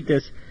if you read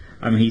this,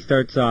 he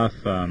starts off,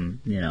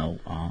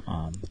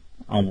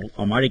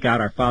 Almighty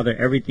God, our Father,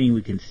 everything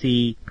we can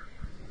see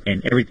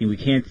and everything we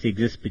can't see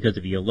exists because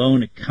of you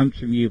alone. It comes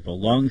from you,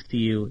 belongs to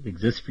you, it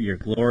exists for your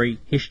glory.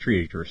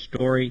 History is your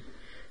story.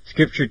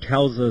 Scripture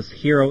tells us,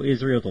 Hear, O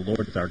Israel, the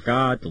Lord is our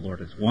God, the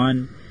Lord is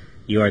one.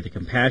 You are the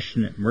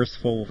compassionate,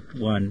 merciful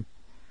one.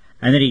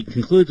 And then he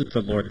concludes with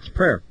the Lord's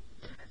Prayer.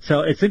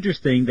 So it's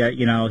interesting that,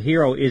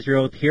 Hear, O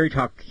Israel, here he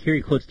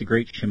quotes the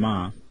great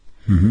Shema,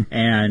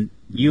 and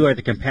you are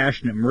the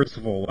compassionate,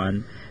 merciful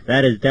one.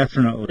 That is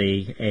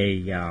definitely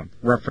a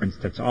reference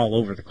that's all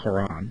over the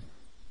Quran.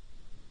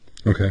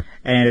 Okay.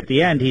 And at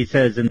the end, he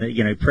says,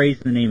 he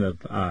prays in the name of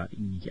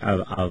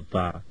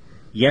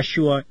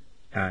Yeshua,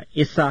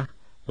 Isa,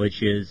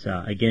 which is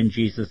again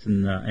Jesus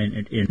in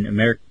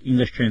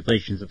English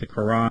translations of the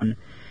Quran,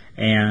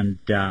 and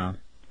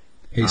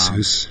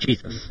Jesus.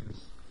 Jesus.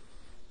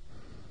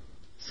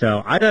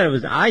 So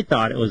I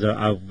thought it was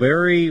a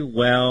very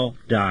well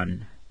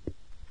done.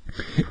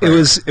 It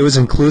was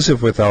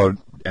inclusive without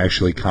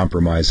actually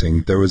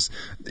compromising. There was,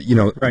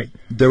 right.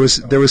 There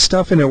was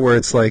stuff in it where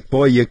it's like,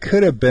 boy, you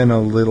could have been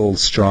a little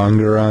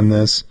stronger on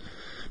this,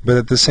 but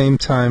at the same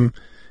time,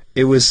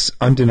 it was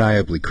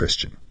undeniably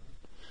Christian.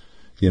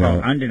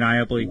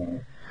 Undeniably.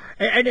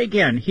 And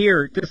again,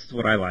 here, this is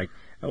what I like.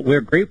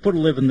 We're grateful to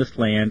live in this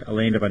land, a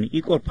land of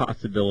unequal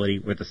possibility,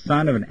 where the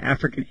son of an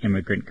African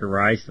immigrant can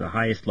rise to the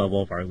highest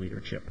level of our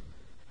leadership.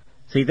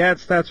 See,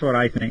 that's what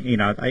I think.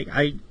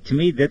 To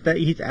me, that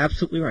he's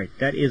absolutely right.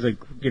 That is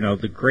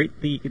the great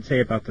thing you can say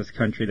about this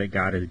country that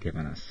God has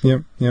given us.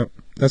 Yep,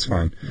 that's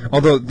fine.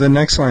 Although the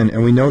next line,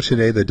 and we know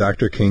today that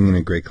Dr. King and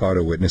a great cloud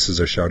of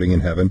witnesses are shouting in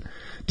heaven.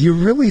 Do you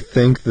really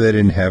think that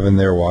in heaven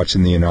they're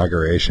watching the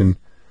inauguration?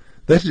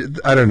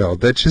 I don't know.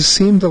 That just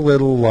seemed a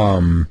little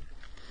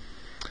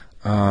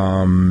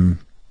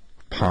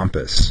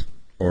pompous,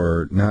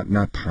 or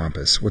not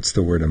pompous. What's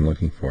the word I'm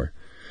looking for?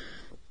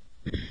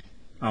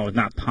 Oh,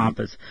 not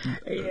pompous.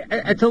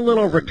 It's a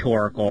little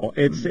rhetorical.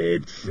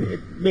 It's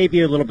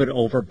maybe a little bit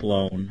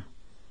overblown.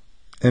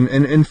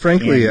 And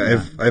frankly,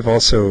 I've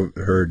also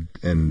heard,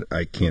 and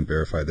I can't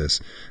verify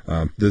this.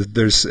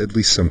 There's at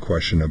least some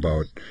question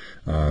about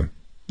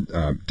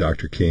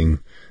Dr. King,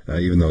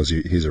 even though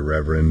he's a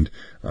reverend.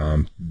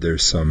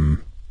 There's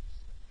some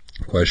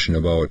question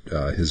about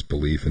his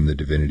belief in the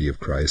divinity of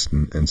Christ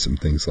and some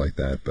things like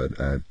that, but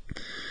I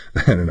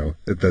don't know.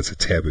 That's a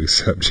taboo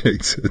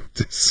subject to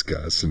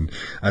discuss, and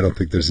I don't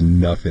think there's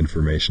enough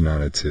information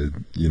on it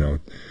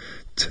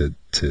to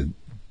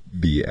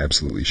be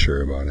absolutely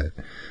sure about it.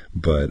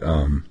 But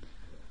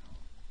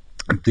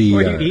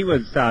he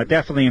was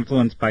definitely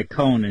influenced by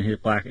Cone and his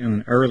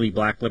early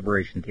black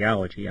liberation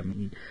theology. I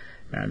mean,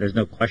 there's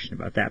no question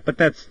about that. But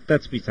that's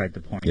beside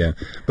the point. Yeah,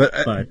 but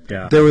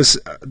there was,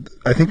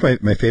 I think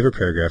my favorite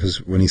paragraph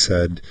is when he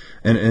said,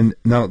 and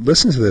now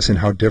listen to this and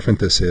how different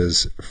this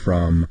is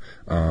from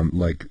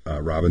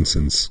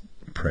Robinson's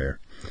prayer,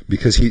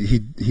 because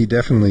he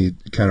definitely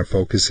kind of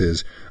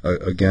focuses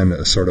again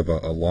a sort of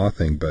a law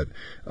thing, but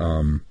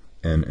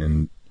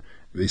and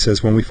he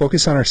says, when we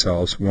focus on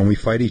ourselves, when we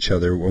fight each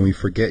other, when we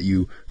forget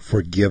you,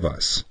 forgive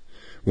us.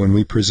 When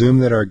we presume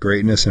that our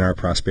greatness and our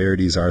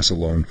prosperity is ours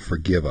alone,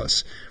 forgive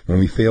us. When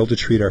we fail to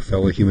treat our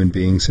fellow human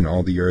beings in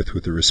all the earth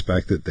with the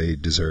respect that they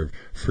deserve,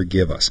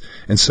 forgive us.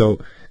 And so,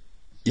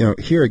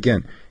 here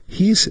again,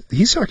 he's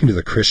talking to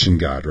the Christian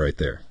God right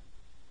there.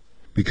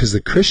 Because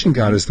the Christian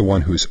God is the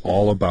one who's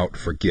all about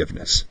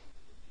forgiveness.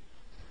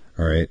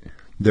 All right?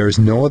 There is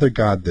no other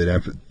God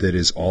that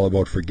is all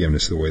about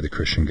forgiveness the way the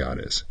Christian God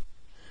is.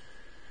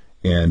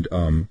 And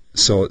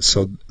so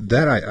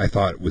that I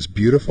thought was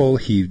beautiful.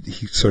 He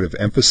sort of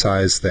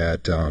emphasized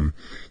that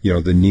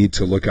the need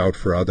to look out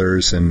for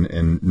others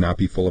and not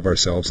be full of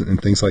ourselves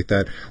and things like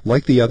that.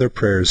 Like the other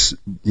prayers,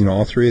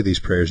 all three of these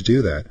prayers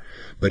do that,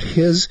 but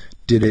his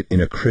did it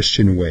in a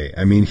Christian way.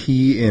 I mean,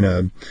 he in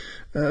a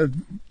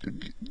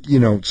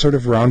sort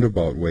of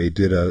roundabout way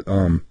did it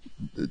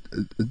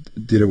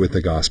with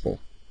the gospel.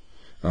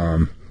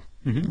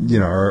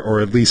 Or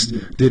at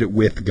least did it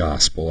with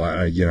gospel.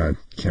 I can't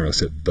really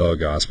say the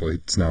gospel.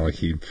 It's not like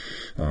he,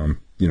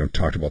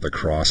 talked about the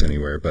cross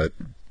anywhere. But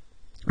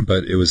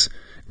it was,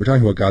 we're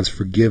talking about God's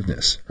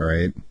forgiveness. All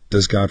right,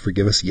 does God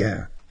forgive us?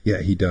 Yeah,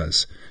 He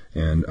does.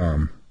 And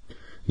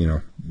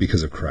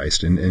because of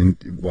Christ. And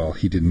while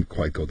He didn't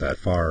quite go that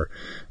far,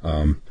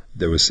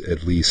 there was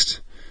at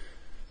least,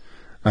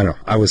 I don't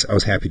know. I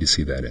was happy to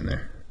see that in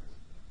there.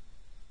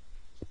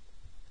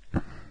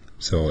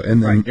 So,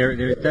 and then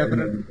there's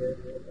definitely.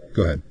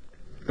 Go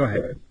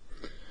ahead.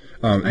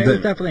 It was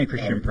definitely a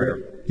Christian prayer.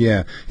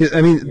 Yeah,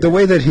 I mean the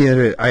way that he had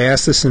it. I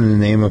asked this in the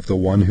name of the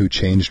one who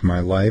changed my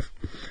life.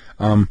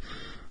 I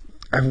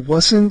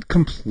wasn't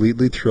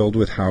completely thrilled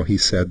with how he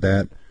said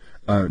that.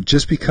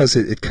 just because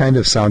it kind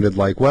of sounded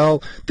like,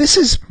 well, this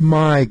is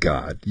my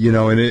God,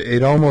 and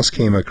it almost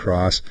came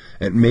across,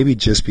 and maybe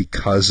just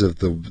because of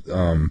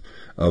the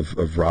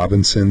of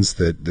Robinson's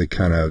that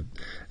kind of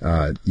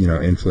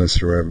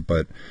influenced or whatever,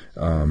 but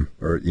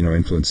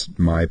influenced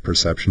my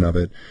perception of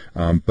it.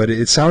 But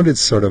it sounded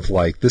sort of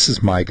like, this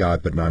is my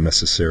God, but not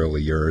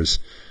necessarily yours.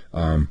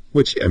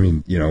 Which, I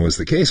mean, was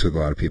the case with a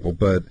lot of people,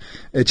 but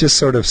it just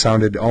sort of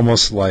sounded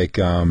almost like,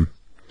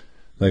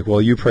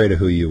 well, you pray to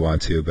who you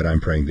want to, but I'm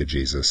praying to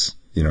Jesus,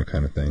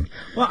 kind of thing.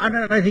 Well,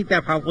 I think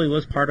that probably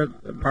was part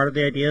of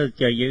the idea.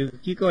 Yeah,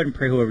 you go ahead and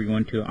pray whoever you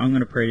want to. I'm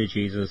going to pray to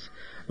Jesus.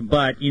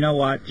 But you know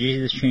what?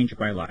 Jesus changed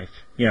my life.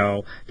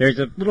 There's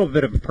a little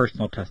bit of a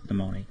personal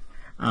testimony.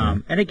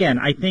 And again,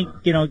 I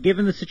think,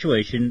 given the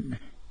situation,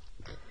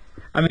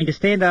 I mean, to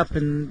stand up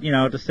and,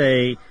 to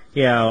say,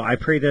 I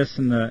pray this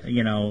in the,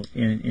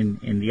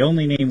 in the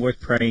only name worth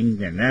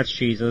praying, and that's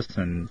Jesus,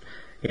 and,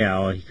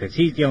 because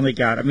he's the only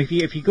God. I mean,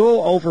 if you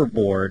go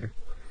overboard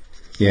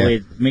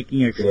with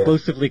making it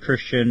exclusively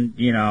Christian,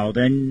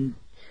 then,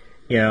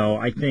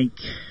 I think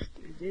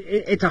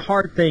it's a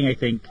hard thing, I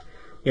think,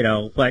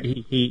 but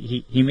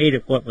he made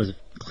it what was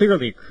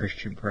clearly a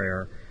Christian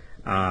prayer,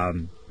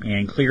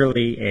 and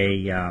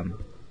clearly I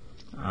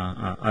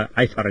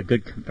thought a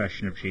good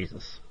confession of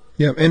Jesus.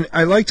 Yeah, and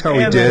I liked how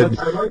he did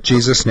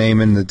Jesus' name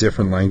in the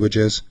different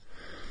languages.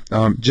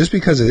 Just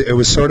because it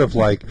was sort of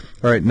like,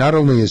 all right, not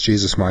only is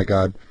Jesus my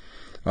God,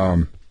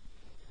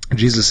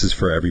 Jesus is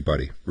for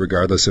everybody,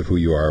 regardless of who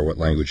you are or what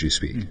language you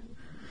speak.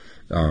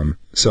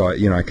 So,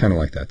 I kind of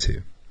like that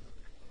too.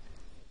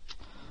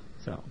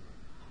 So,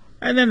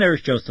 and then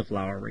there's Joseph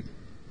Lowery.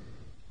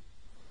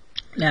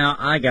 Now,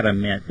 I gotta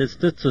admit, this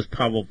was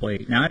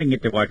probably, now I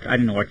didn't watch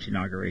the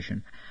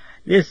inauguration.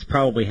 This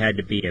probably had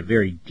to be a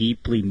very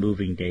deeply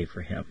moving day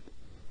for him.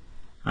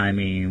 I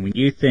mean, when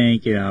you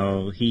think,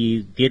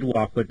 he did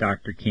walk with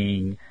Dr.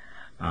 King,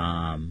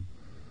 and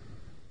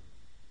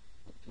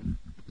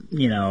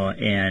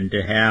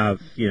to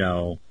have,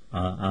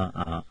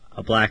 a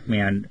black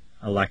man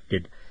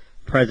elected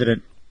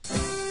president,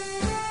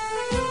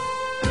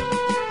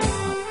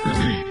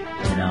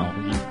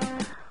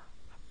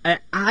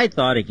 I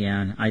thought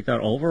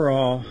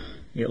overall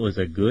it was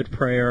a good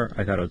prayer.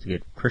 I thought it was a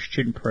good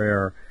Christian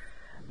prayer.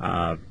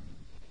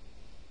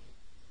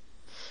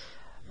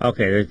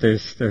 Okay,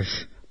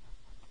 there's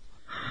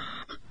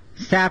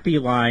sappy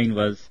line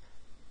was,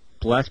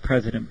 bless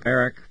President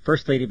Barack,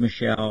 First Lady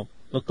Michelle,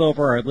 look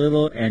over our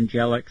little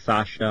angelic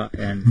Sasha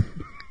and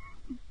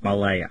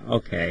Malaya.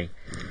 Okay.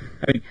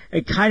 I mean,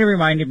 it kind of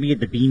reminded me of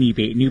the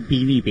new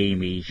Beanie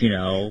Babies,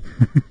 Oh,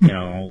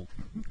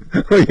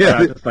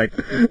 yeah. Just like,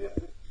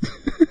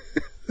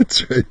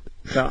 that's right.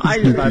 so I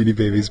just thought, Beanie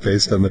Babies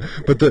based on them,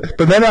 but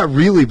they're not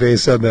really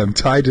based on them.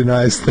 Ty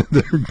denies that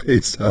they're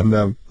based on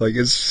them. Like,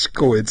 it's just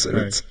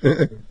coincidence.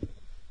 Right.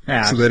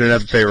 Yeah, so they didn't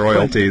have to pay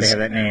royalties. They have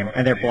that name,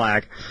 and they're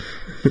black.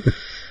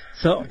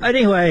 So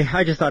anyway,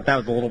 I just thought that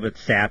was a little bit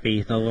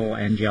sappy, the little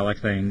angelic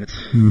things.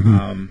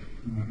 Mm-hmm.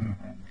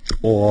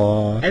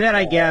 And then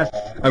I guess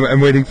I'm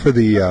waiting for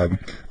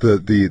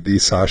the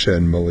Sasha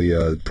and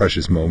Malia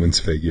Precious Moments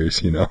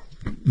figures.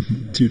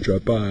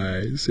 Teardrop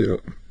eyes.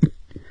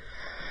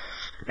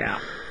 Yeah.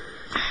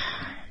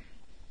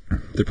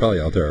 They're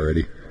probably out there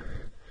already.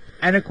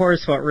 And of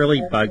course, what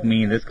really bugged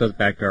me, and this goes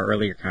back to our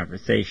earlier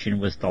conversation,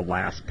 was the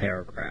last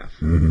paragraph.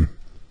 Mm-hmm.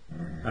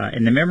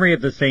 In the memory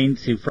of the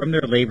saints who from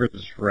their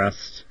labors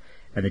rest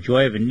and the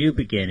joy of a new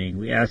beginning,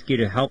 we ask you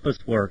to help us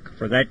work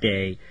for that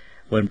day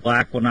when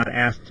black will not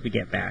ask to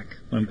get back,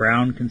 when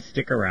brown can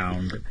stick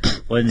around,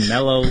 when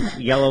yellow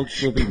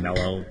will be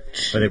mellow,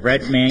 when the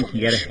red man can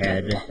get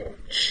ahead,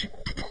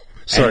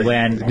 Sorry,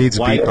 and when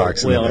white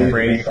will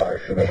embrace,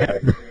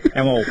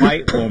 and when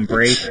white will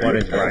embrace what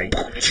is right.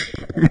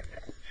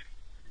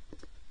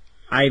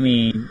 I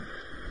mean,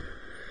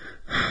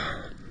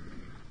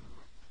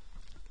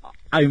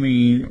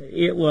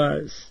 it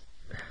was.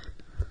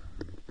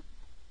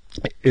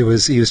 He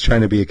was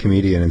trying to be a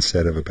comedian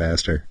instead of a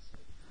pastor.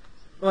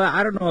 Well,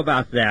 I don't know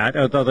about that,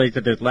 although they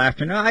said there's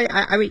laughter. No,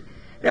 I mean,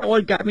 that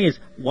what got me is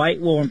white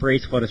will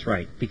embrace what is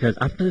right, because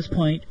up to this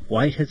point,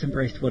 white has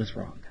embraced what is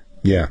wrong.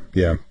 Yeah,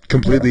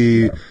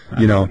 completely,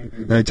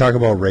 and I talk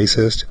about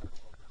racist.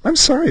 I'm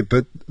sorry,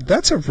 but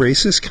that's a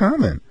racist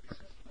comment.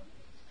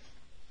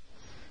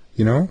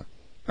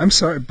 I'm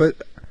sorry,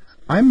 but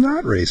I'm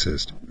not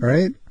racist,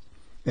 right?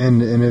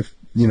 And if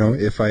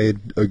I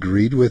had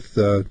agreed with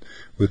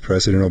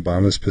President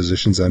Obama's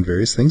positions on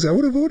various things, I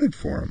would have voted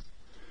for him,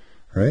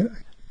 right?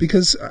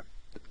 Because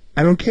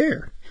I don't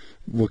care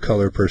what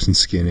color a person's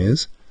skin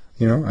is.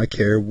 I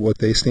care what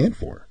they stand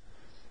for.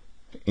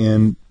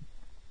 And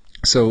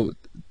so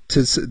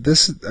this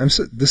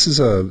is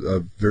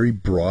a very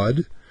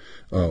broad,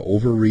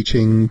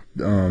 overreaching,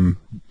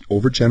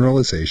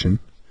 overgeneralization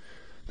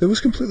that was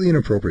completely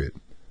inappropriate.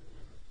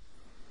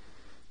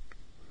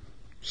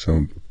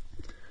 So,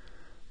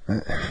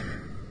 right.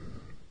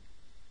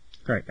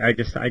 I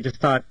just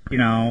thought,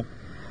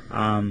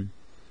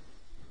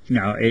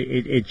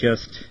 it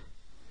just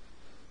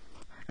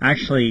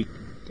actually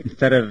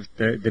instead of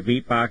the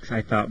beatbox,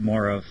 I thought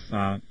more of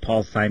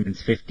Paul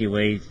Simon's 50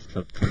 Ways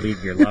to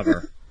Leave Your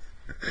Lover.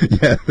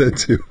 Yeah, that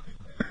too.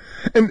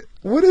 And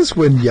what does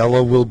 "when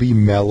yellow will be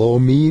mellow"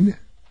 mean?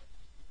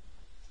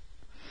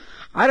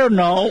 I don't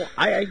know.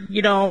 I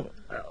mean,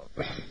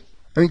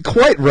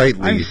 quite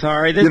rightly. I'm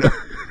sorry.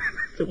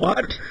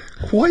 What?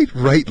 Quite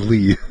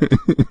rightly.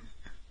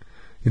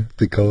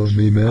 They call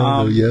me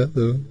mellow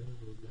yellow.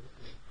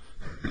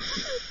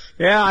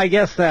 Yeah, I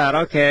guess that.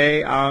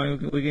 Okay,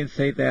 we can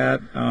say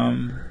that.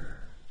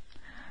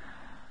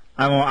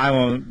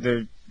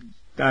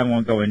 I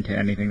won't go into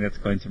anything that's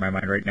going through my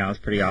mind right now. It's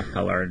pretty off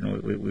color,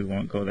 and we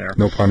won't go there.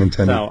 No pun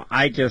intended. So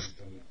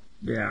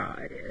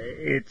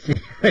it's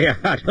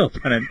no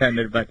pun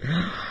intended. But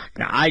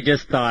I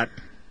just thought.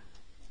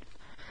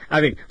 I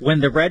mean,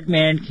 when the red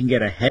man can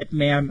get a head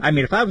man. I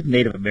mean, if I was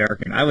Native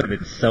American, I would have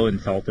been so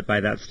insulted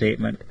by that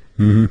statement.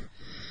 Mm-hmm.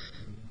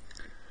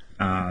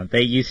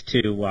 They used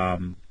to,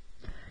 up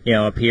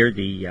here,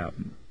 the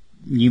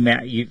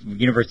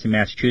University of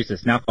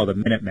Massachusetts, now called the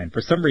Minutemen.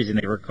 For some reason,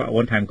 they were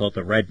one time called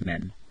the Red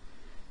Men.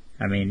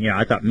 I mean,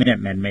 I thought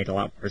Minutemen made a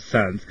lot more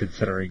sense,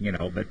 considering,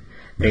 but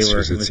they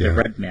were the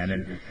Red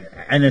Men,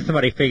 and then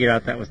somebody figured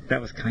out that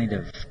was kind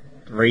of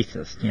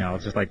racist.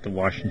 Just like the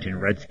Washington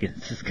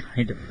Redskins is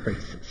kind of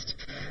racist.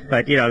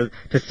 But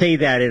to say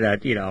that in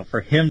a,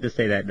 for him to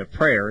say that in a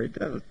prayer,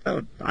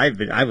 I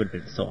would have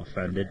been so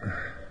offended.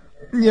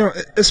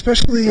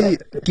 Especially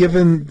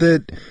given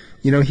that,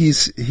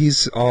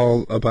 he's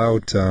all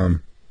about,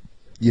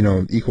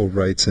 equal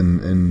rights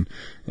and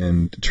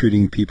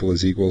treating people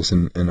as equals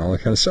and all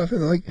that kind of stuff.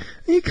 And like,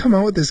 you come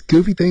out with this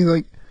goofy thing,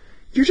 like,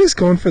 you're just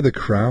going for the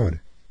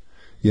crowd,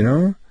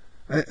 I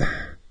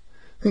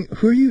think,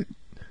 who are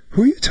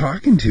you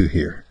talking to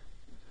here?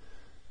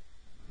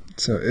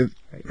 So,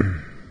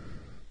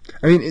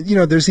 I mean,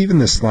 there's even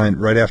this line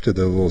right after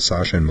the little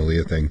Sasha and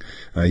Malia thing.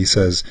 He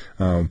says,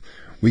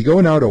 "We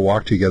go now to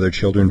walk together,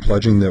 children,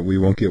 pledging that we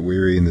won't get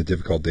weary in the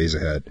difficult days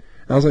ahead."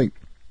 And I was like,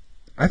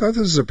 I thought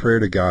this was a prayer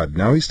to God.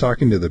 Now he's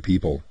talking to the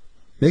people.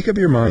 Make up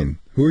your mind.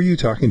 Who are you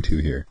talking to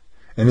here?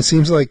 And it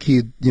seems like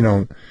he,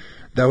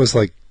 that was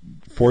like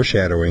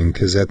foreshadowing,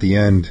 because at the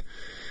end,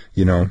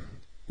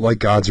 like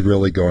God's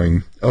really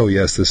going, oh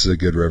yes, this is a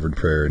good reverent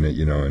prayer, and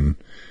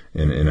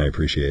and I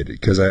appreciate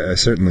it, because I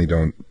certainly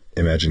don't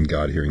imagine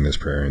God hearing this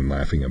prayer and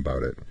laughing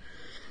about it.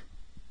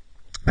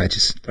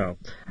 It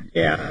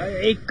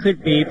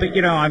could be, but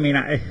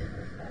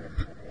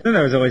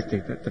there was always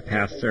the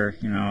pastor,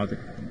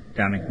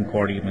 down in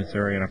Concordia,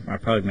 Missouri, and I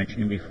probably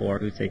mentioned him before,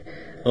 who'd say,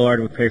 "Lord,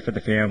 we pray for the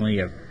family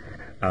of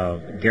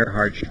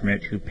Gerhard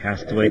Schmidt, who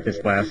passed away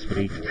this last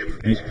week,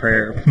 and whose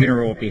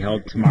funeral will be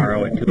held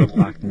tomorrow at 2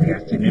 o'clock in the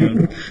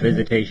afternoon.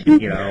 Visitation,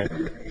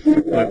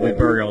 with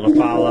burial to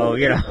follow,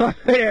 we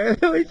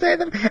say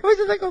them. It was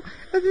just like,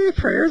 the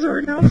prayers or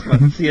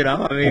announcements, I mean,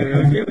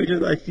 it was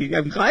just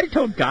I'm glad I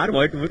told God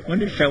when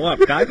to show up.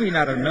 God may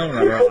not have known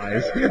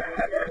otherwise.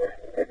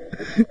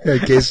 In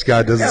case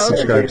God doesn't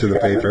subscribe to the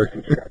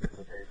paper.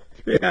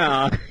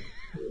 Yeah.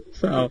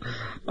 So,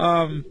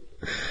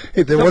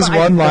 hey, there was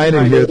one line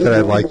in here that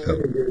I liked,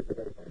 though.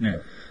 Yeah.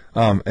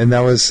 And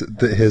that was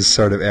his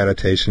sort of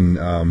adaptation.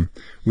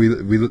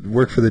 We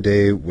work for the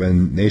day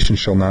when nation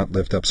shall not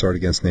lift up sword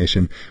against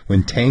nation,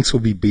 when tanks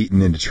will be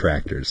beaten into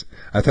tractors.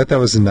 I thought that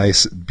was a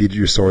nice beat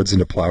your swords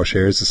into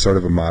plowshares. It's sort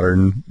of a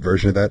modern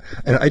version of that.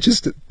 And I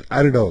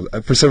don't know,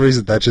 for some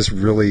reason that just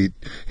really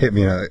hit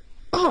me. And I'm like,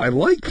 I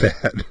like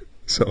that.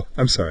 So,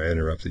 I'm sorry I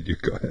interrupted you.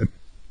 Go ahead.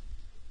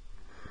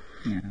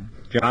 Yeah.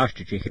 Josh,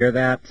 did you hear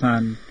that,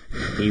 son?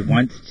 He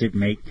wants to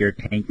make your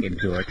tank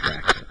into a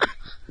tractor.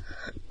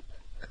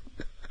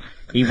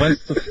 He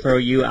wants to throw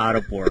you out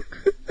of work.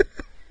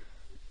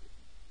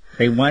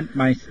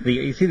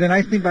 You see, the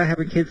nice thing about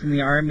having kids in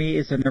the Army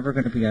is they're never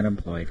going to be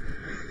unemployed.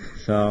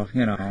 So,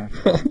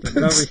 there's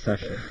no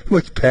recession.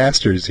 Look,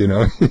 pastors,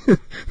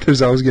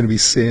 there's always going to be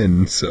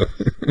sin, so...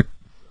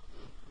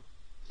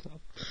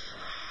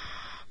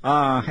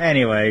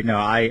 Anyway, no,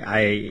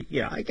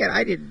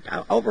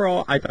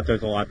 overall, I thought there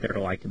was a lot there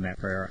to like in that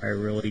prayer. I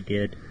really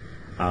did.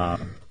 I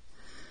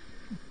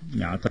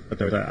thought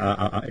there was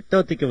I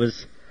don't think it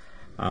was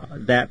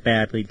that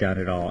badly done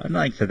at all. And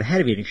like I said, it had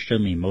to be an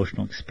extremely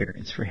emotional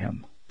experience for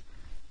him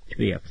to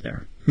be up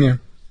there. Yeah.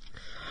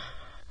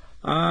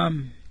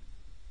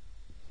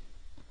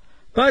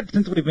 But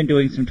since we've been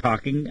doing some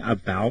talking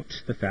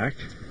about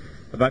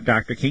about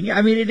Dr. King,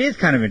 I mean, it is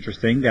kind of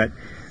interesting that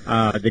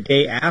the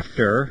day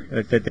after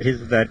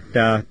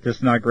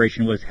this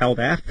inauguration was held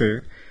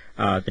after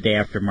the day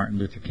after Martin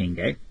Luther King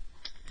Day.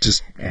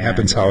 Just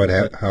happens how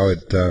it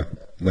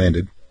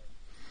landed.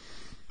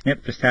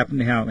 Yep, just happened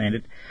to how it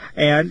landed.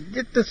 And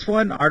this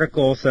one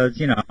article says,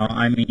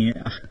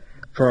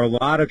 for a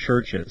lot of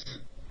churches,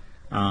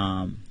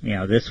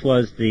 this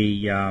was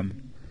the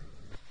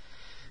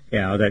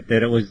that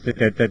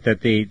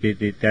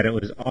it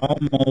was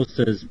almost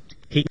as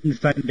King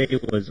Sunday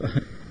was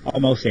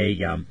almost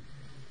a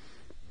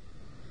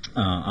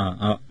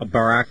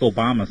Barack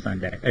Obama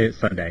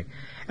Sunday,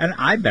 and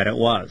I bet it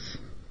was.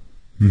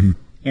 Mm-hmm.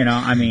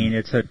 I mean,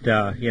 it's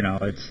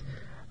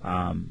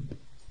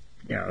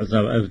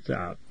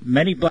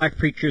many black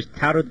preachers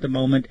touted the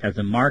moment as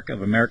a mark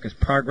of America's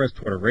progress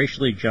toward a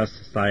racially just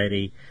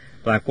society.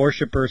 Black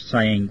worshipers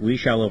saying, "We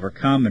shall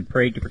overcome," and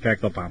prayed to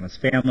protect Obama's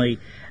family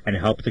and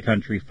help the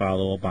country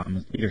follow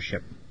Obama's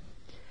leadership.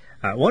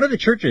 One of the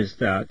churches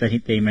that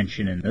they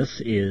mention in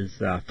this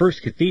is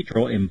First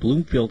Cathedral in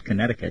Bloomfield,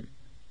 Connecticut,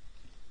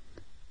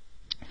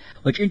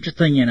 which,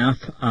 interestingly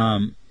enough,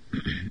 and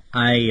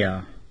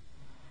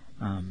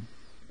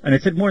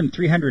it said more than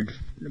 300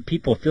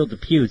 people filled the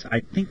pews. I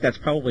think that's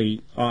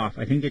probably off.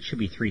 I think it should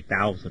be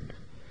 3,000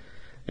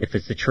 if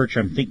it's the church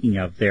I'm thinking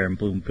of there in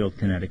Bloomfield,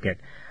 Connecticut.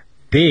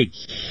 Big,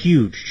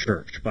 huge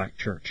church, black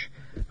church.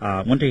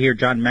 Went to hear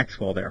John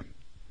Maxwell there.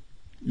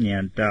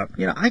 And,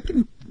 I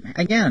can,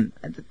 again,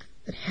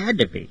 it had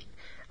to be.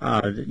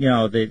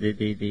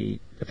 The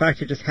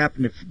fact it just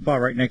happened to fall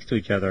right next to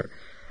each other,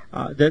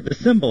 the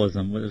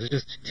symbolism was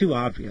just too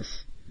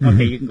obvious. Mm-hmm.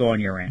 Okay, you can go on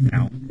your rant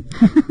now.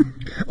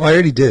 Well, I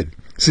already did.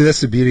 See,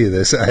 that's the beauty of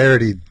this.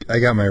 I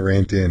got my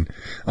rant in.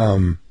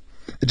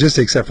 Just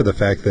except for the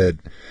fact that,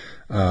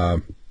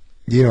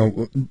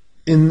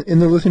 in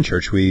the Lutheran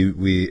Church,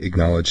 we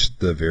acknowledge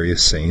the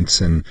various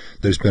saints, and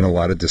there's been a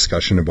lot of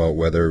discussion about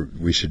whether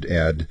we should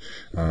add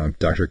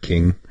Dr.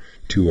 King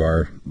to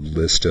our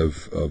list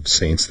of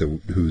saints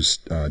whose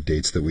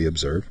dates that we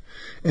observe.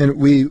 And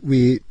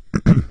we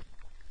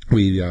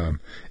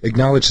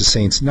acknowledge the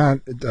saints,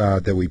 not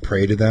that we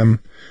pray to them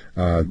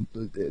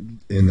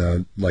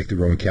like the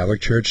Roman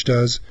Catholic Church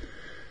does,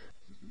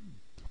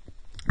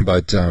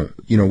 but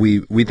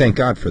we thank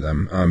God for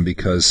them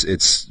because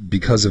it's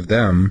because of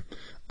them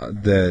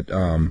that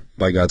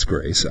by God's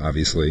grace,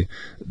 obviously,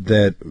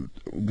 that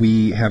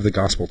we have the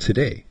gospel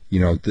today.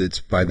 It's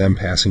by them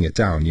passing it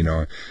down.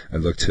 I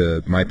look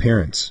to my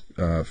parents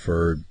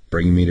for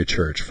bringing me to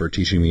church, for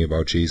teaching me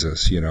about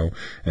Jesus,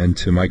 and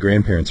to my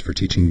grandparents for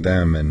teaching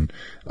them, and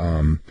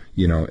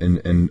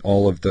and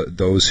all of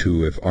those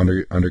who have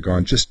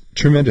undergone just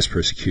tremendous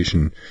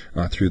persecution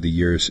through the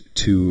years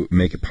to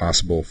make it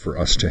possible for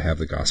us to have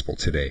the gospel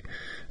today.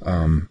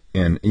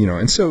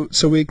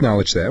 So we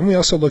acknowledge that, and we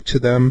also look to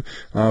them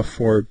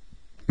for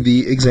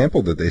the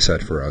example that they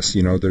set for us.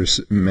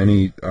 There's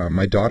many.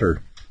 My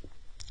daughter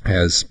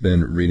has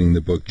been reading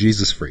the book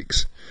Jesus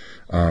Freaks,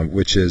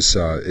 which is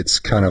it's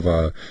kind of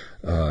a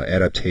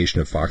adaptation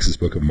of Fox's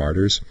Book of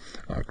Martyrs.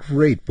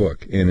 Great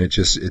book, and it's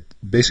just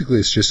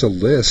a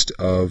list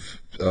of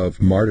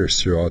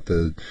martyrs throughout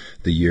the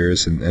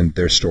years and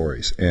their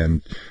stories,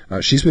 and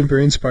she's been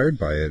very inspired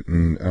by it,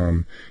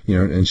 and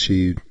and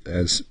she,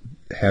 as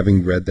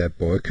having read that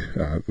book,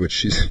 which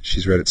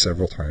she's read it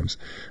several times,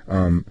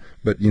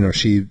 but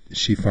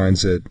she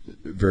finds it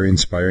very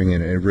inspiring,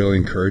 and it really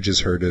encourages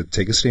her to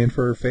take a stand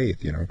for her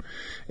faith,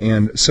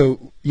 and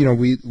so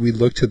we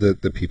look to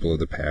the people of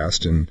the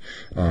past and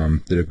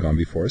that have gone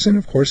before us, and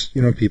of course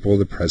people of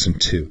the present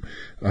too.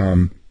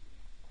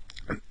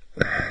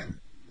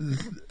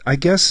 I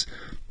guess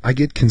I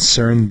get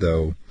concerned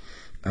though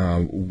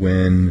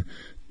when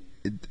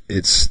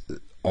it's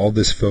all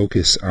this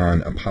focus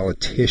on a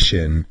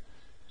politician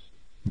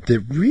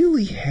that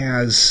really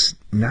has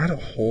not a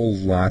whole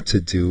lot to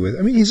do with.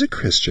 I mean, he's a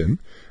Christian,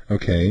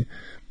 okay,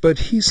 but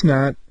he's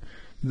not.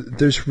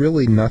 There's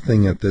really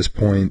nothing at this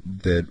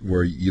point that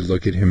where you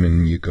look at him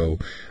and you go,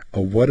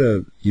 "Oh, what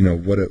a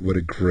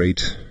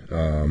great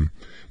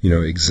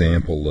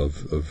example of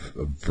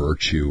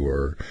virtue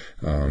or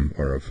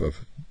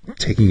of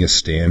taking a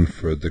stand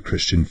for the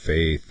Christian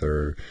faith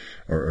or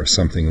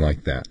something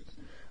like that."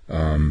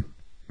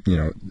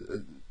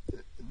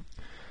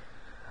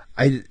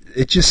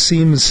 It just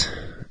seems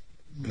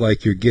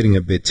like you're getting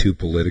a bit too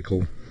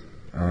political,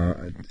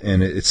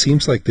 and it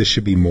seems like this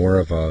should be more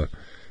of a.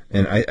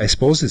 And I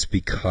suppose it's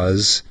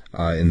because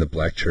in the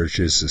black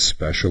churches,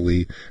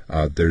 especially,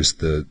 there's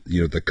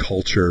the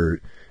culture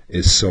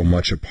is so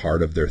much a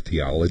part of their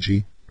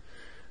theology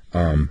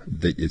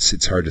that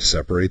it's hard to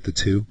separate the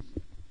two.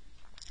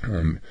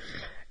 And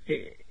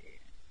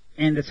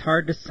it's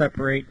hard to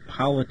separate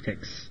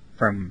politics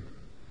from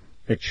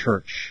the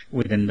church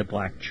within the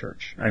black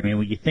church. I mean,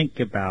 when you think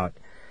about,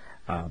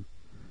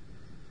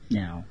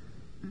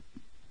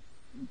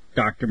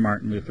 Dr.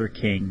 Martin Luther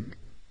King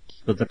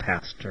was a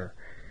pastor.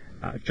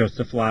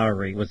 Joseph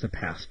Lowery was a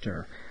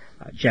pastor.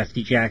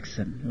 Jesse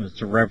Jackson was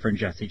the Reverend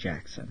Jesse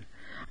Jackson.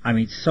 I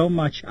mean, so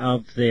much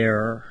of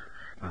their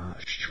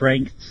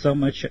strength, so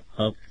much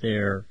of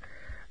their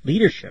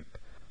leadership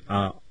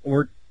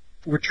were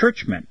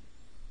churchmen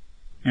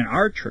and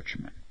are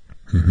churchmen.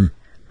 Mm-hmm.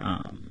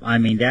 I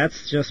mean,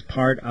 that's just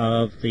part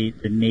of the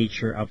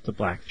nature of the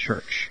black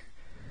church.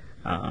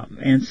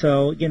 And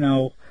so,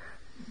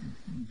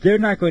 they're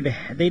not going to,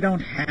 they don't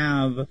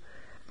have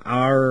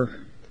our,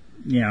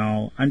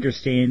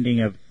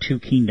 understanding of two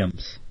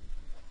kingdoms.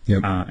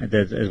 Yep.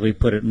 As we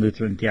put it in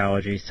Lutheran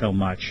theology so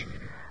much.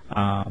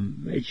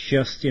 It's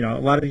just, a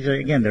lot of these are,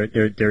 again,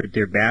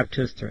 they're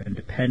Baptist, they're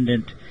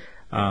independent.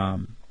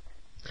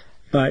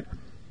 But,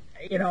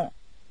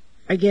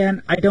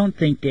 again, I don't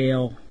think,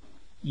 Dale,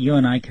 you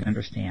and I can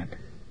understand.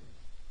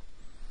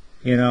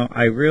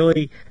 I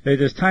really,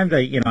 there's times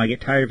I get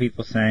tired of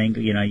people saying,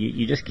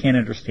 you just can't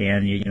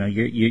understand,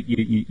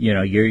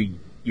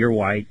 you're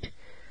white.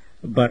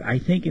 But I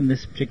think in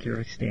this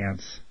particular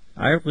stance,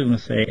 I really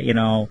want to say,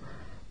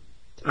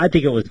 I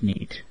think it was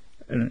neat.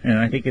 And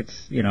I think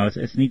it's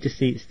neat to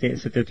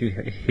sit there through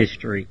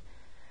history.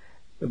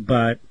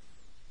 But,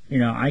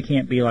 I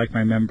can't be like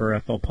my member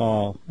Ethel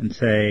Paul and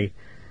say,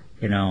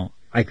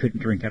 I couldn't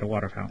drink at a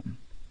water fountain.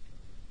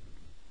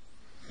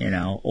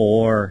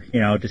 Or,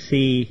 to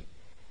see,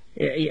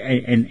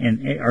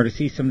 or to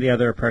see some of the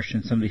other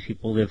oppression some of these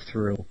people live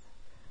through.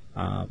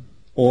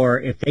 Or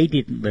if they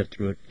didn't live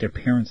through it, their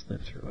parents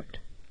lived through it.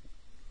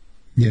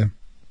 Yeah.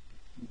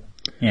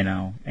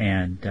 I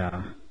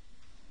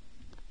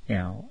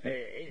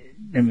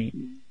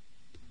mean,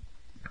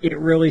 it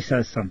really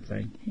says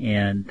something.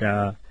 And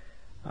I'm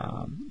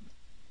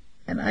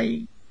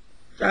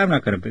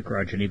not going to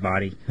begrudge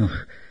anybody who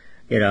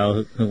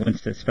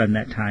wants to spend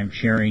that time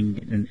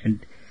cheering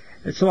and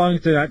so long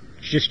as they're not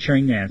just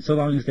cheering that, so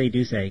long as they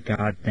do say,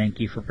 God,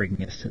 thank you for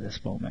bringing us to this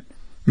moment.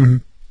 Mm-hmm.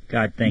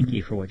 God, thank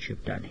you for what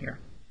you've done here.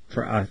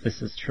 For us,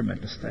 this is a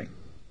tremendous thing.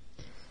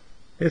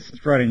 This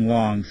is running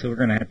long, so we're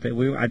going to have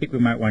to, I think we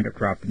might wind up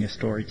dropping a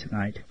story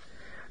tonight.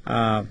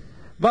 But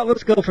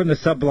let's go from the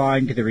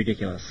sublime to the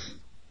ridiculous.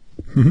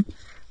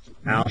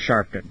 Mm-hmm. Al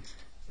Sharpton.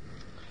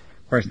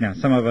 Of course, now,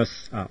 some of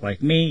us,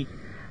 like me,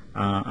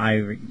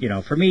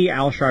 for me,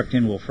 Al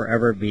Sharpton will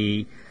forever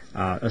be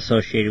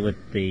associated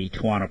with the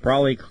Tawana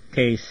Brawley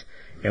case,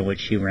 in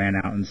which he ran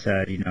out and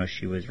said,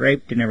 she was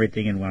raped and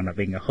everything and wound up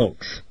being a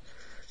hoax.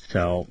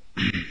 So,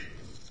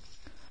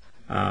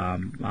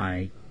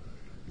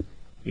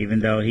 even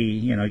though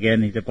he,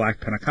 again, he's a black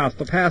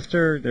Pentecostal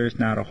pastor, there's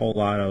not a whole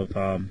lot of,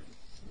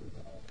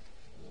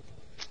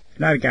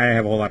 not a guy I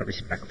have a whole lot of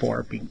respect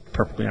for, being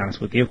perfectly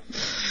honest with you.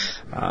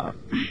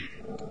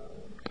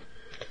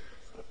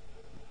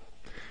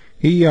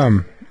 He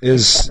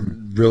is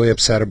really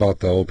upset about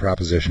the whole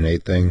Proposition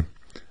 8 thing,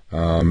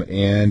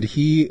 and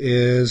he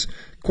is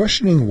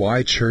questioning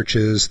why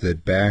churches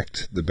that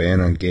backed the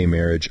ban on gay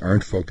marriage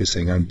aren't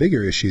focusing on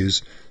bigger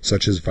issues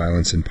such as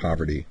violence and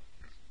poverty.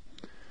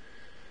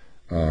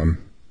 He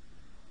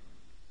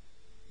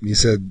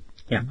said,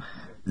 "Yeah,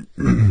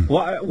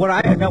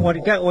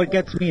 what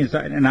gets me is,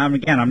 and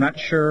I'm not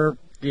sure.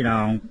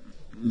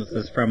 This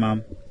is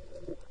from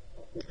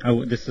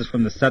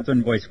the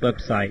Southern Voice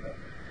website."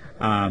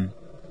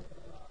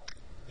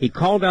 He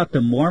called out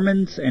the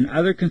Mormons and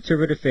other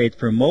conservative faiths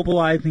for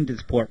mobilizing to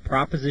support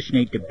Proposition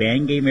 8 to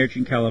ban gay marriage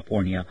in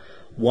California,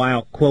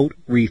 while, quote,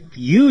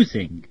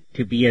 refusing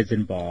to be as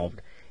involved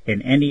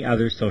in any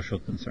other social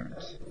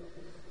concerns.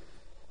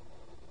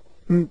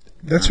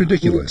 That's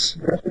ridiculous.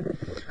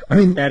 I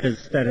mean, that is.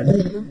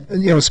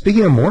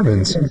 Speaking of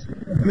Mormons,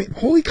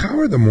 holy cow,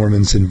 are the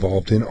Mormons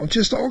involved in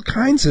just all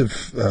kinds of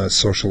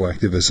social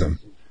activism?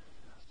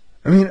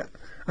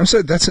 I'm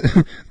sorry,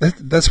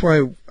 that's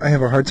why I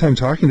have a hard time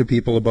talking to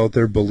people about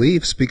their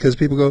beliefs, because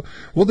people go,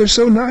 well, they're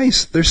so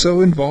nice, they're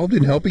so involved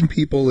in helping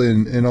people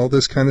and all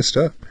this kind of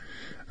stuff.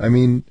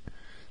 They're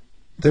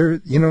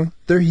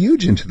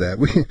huge into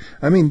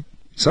that.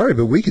 Sorry,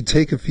 but we could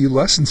take a few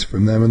lessons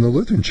from them in the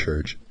Lutheran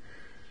Church.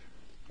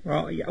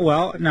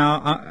 Well,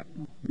 now,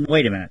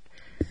 wait a minute.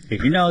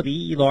 Did you know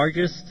the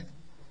largest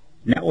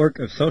network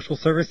of social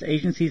service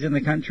agencies in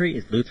the country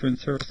is Lutheran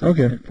Service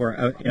in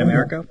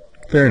America?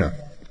 Fair enough.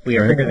 We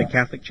are bigger than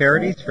Catholic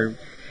Charities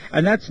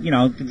and that's,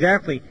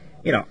 exactly,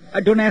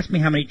 don't ask me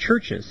how many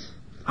churches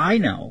I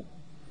know,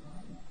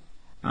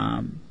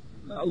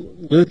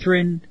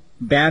 Lutheran,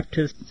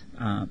 Baptist,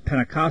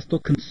 Pentecostal,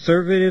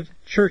 conservative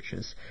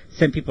churches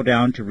sent people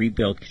down to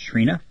rebuild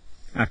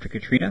after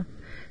Katrina,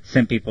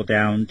 sent people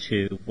down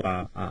to,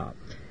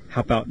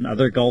 help out in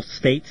other Gulf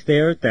states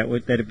there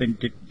that have been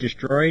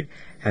destroyed,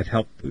 have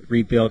helped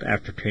rebuild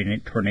after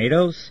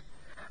tornadoes,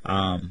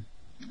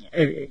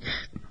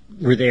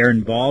 were they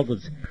involved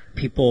with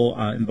people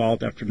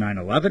involved after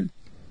 9/11?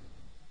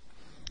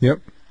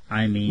 Yep.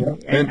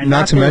 And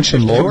not to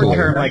mention local. Short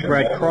term like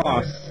Red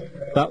Cross,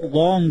 but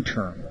long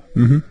term.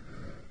 Mm-hmm.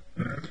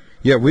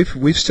 Yeah,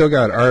 we've still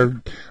got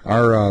our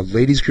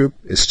ladies group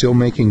is still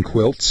making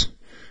quilts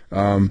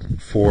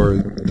for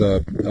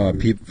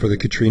the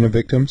Katrina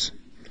victims,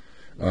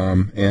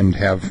 and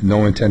have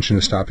no intention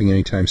of stopping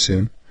anytime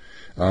soon.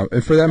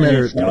 And for that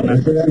matter,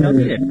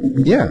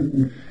 yeah,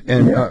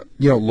 and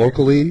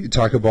locally,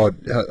 talk about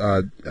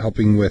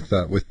helping with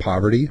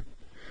poverty.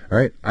 All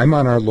right, I'm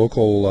on our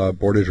local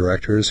board of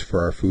directors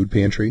for our food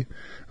pantry.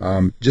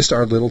 Just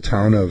our little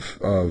town of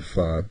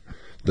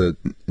the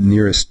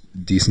nearest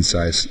decent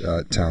sized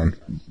town.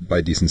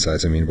 By decent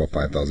size, I mean about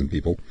 5,000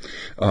 people.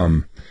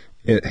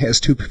 It has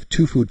two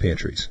food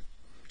pantries.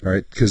 All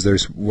right, because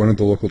there's one of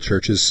the local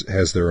churches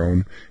has their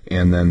own,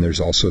 and then there's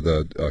also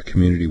the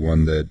community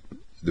one that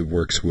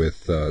works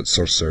with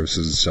social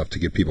services and stuff to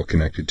get people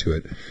connected to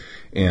it,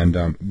 and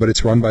but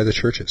it's run by the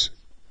churches,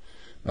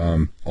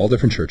 all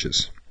different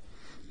churches,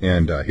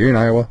 and here in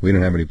Iowa we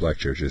don't have any black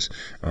churches,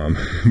 so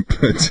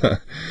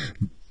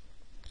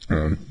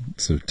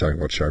talking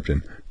about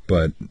Sharpton,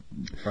 But,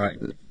 Right.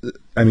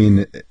 I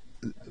mean,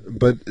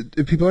 but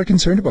people are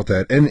concerned about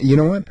that. And you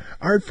know what?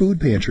 Our food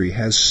pantry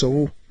has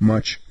so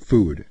much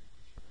food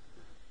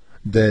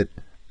that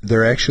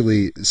they're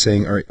actually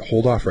saying, all right,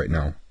 hold off right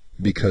now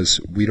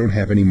because we don't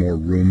have any more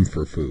room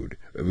for food.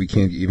 We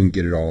can't even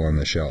get it all on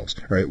the shelves.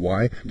 All right,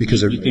 why?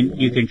 Because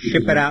you can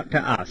ship it out to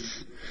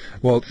us.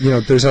 Well,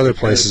 there's other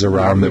places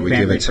around that we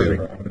give it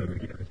to.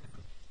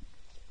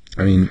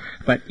 I mean,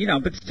 but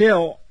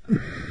still,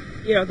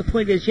 the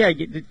point is,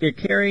 they're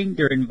caring,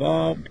 they're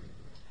involved,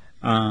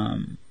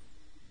 and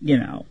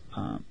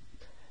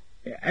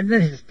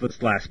then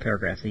this last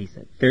paragraph, he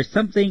said, "There's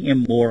something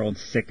immoral and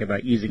sick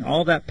about using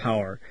all that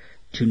power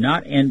to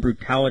not end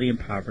brutality and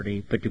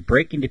poverty, but to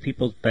break into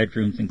people's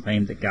bedrooms and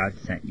claim that God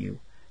sent you.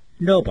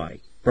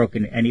 Nobody broke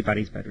into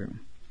anybody's bedroom.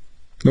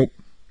 Nope.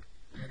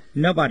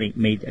 Nobody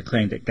made a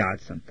claim that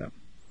God sent them.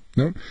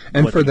 Nope.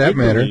 And What for they that did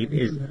matter, believe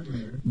is,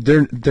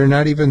 they're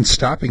not even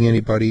stopping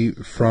anybody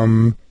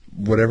from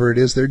whatever it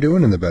is they're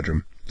doing in the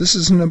bedroom. This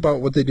isn't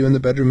about what they do in the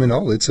bedroom at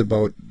all. It's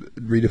about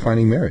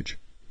redefining marriage.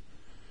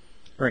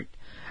 right.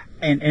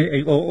 And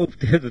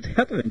the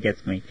other thing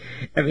gets me.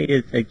 I mean,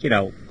 it's like,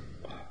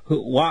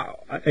 wow.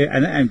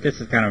 And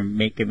this is kind of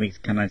making me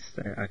kind of,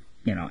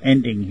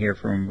 ending here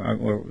from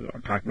or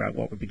talking about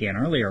what we began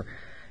earlier.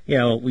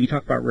 When you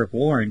talk about Rick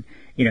Warren,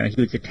 he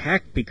was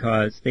attacked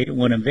because they didn't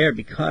want him there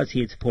because he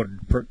had supported,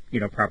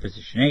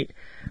 Proposition 8.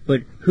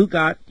 But who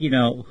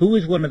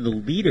was one of the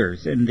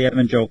leaders in the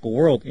evangelical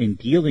world in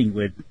dealing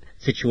with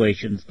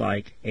situations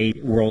like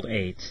World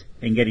AIDS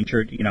and getting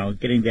the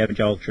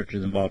evangelical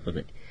churches involved with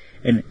it,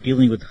 and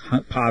dealing with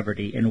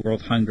poverty and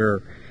world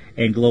hunger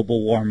and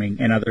global warming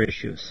and other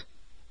issues?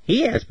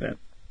 He has been.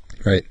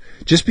 Right.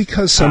 Just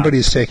because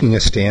somebody's taking a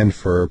stand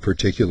for a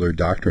particular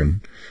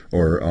doctrine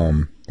or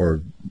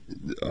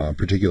a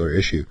particular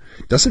issue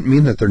doesn't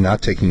mean that they're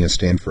not taking a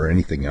stand for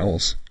anything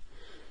else.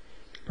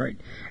 Right.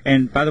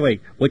 And by the way,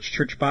 which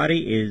church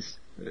body is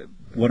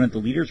one of the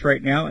leaders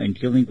right now in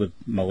dealing with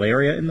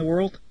malaria in the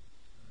world?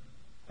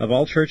 Of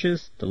all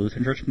churches, the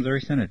Lutheran Church Missouri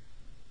Synod.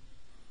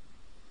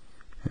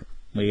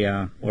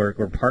 We're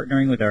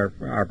partnering with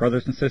our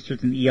brothers and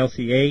sisters in the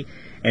ELCA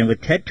and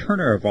with Ted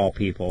Turner of all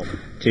people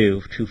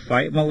to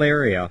fight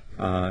malaria,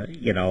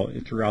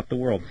 throughout the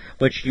world.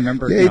 Which you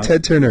remember, Yay,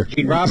 Ted Turner.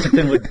 Gene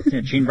Robinson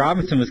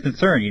was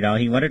concerned.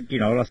 He wanted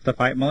us to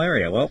fight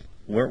malaria. Well,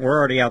 we're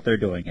already out there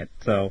doing it.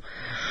 So,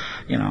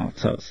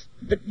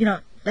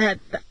 that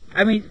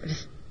I mean,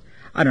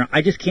 I don't know.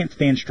 I just can't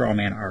stand straw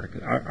man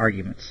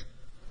arguments.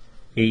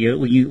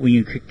 When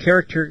you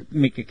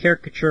make a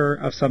caricature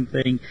of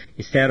something,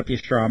 you set up your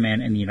straw man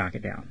and you knock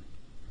it down.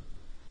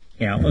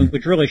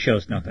 Which really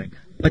shows nothing.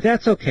 But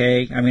that's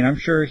okay. I mean, I'm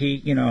sure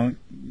he,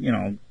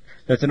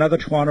 there's another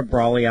Tawana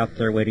Brawley out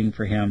there waiting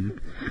for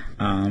him.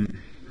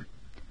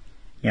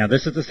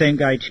 This is the same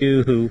guy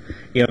too who,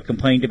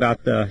 complained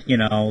about the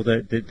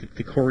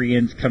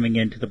Koreans coming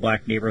into the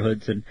black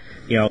neighborhoods and,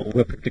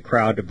 whipped the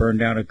crowd to burn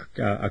down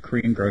a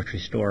Korean grocery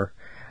store.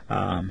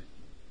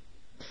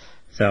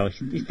 So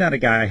he's not a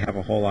guy I have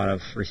a whole lot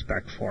of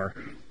respect for.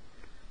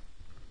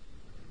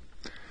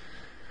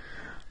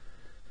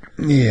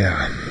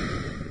 Yeah.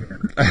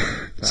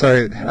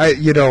 Sorry.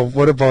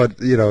 What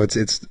about, I'm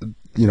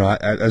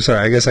sorry.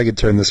 I guess I could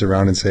turn this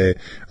around and say,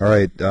 all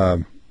right,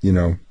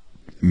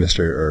 Mr.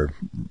 or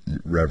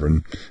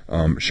Reverend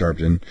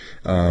Sharpton,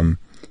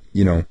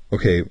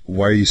 okay,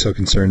 why are you so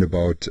concerned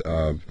about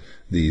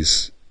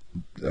these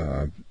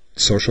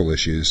social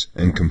issues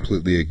and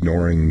completely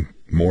ignoring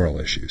moral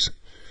issues?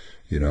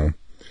 Same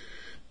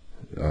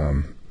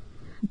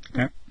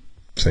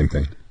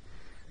thing.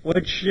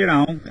 Which,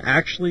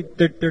 actually,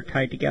 they're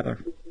tied together.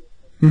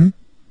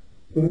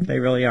 Mm-hmm. They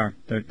really are.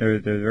 They're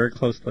very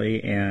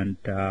closely, and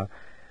but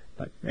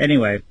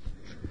anyway,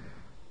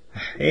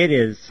 it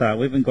is.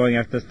 We've been going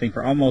after this thing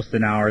for almost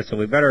an hour, so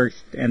we better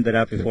end it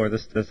up before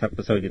this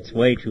episode gets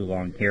way too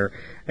long here,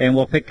 and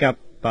we'll pick up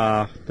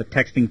the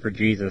texting for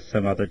Jesus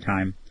some other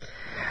time.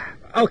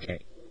 Okay.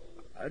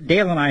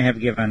 Dale and I have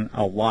given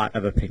a lot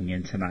of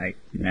opinion tonight.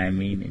 I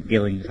mean,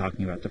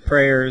 talking about the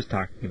prayers,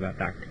 talking about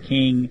Dr.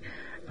 King,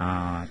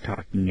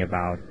 talking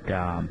about.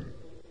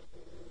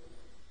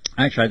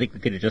 Actually, I think we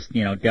could have just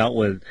dealt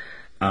with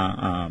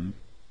the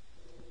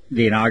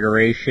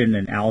inauguration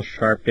and Al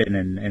Sharpton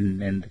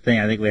and the thing.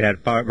 I think we had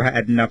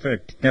enough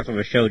of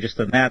a show just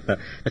on that. The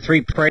three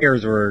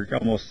prayers were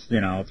almost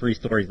three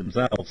stories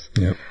themselves.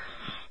 Yep.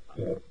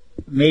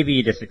 Maybe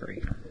you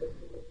disagree.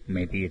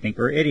 Maybe you think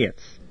we're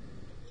idiots.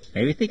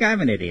 Maybe you think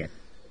I'm an idiot.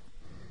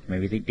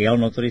 Maybe you think Dale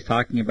knows what he's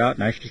talking about,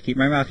 and I should just keep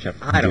my mouth shut.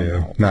 I don't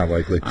know. Not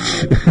likely.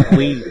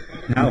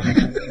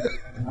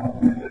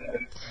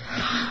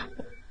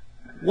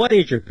 What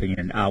is your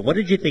opinion? What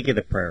did you think of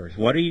the prayers?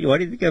 What do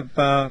you think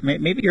of?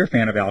 Maybe you're a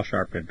fan of Al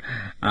Sharpton.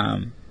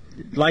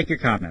 Like your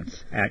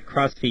comments at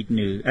CrossFeed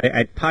News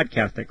at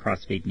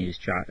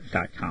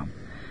podcast@crossfeednews.com.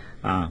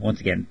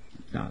 Once again,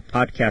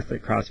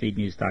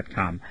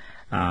 podcast@crossfeednews.com.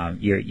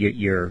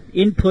 Your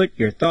input,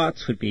 your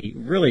thoughts would be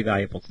really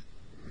valuable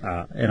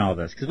in all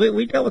this, because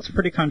we dealt with some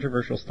pretty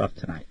controversial stuff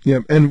tonight. Yeah,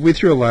 and we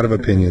threw a lot of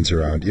opinions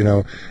around.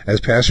 As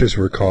pastors,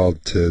 we're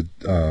called to,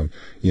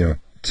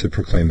 to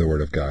proclaim the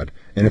word of God.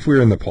 And if we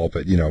were in the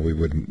pulpit, we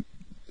wouldn't.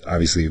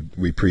 Obviously,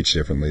 we preach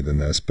differently than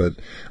this, but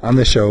on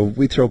the show,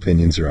 we throw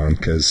opinions around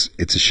because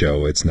it's a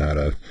show. It's not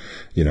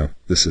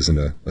this isn't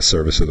a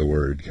service of the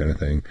word kind of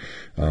thing.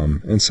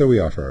 And so we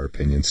offer our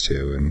opinions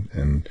too.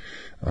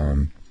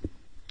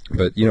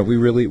 But we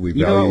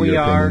value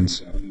your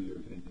opinions.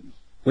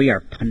 We are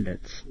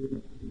pundits.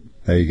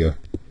 There you go.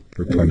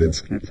 We're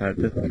pundits.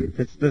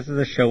 This is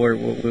a show where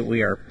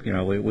we are,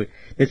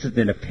 this is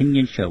an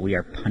opinion show. We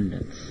are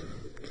pundits.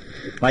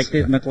 Like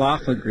the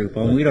McLaughlin group,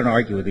 we don't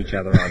argue with each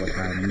other all the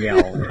time and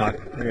yell and talk,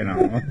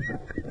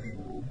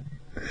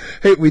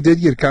 Hey, we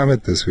did get a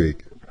comment this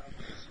week.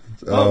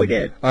 We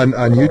did. On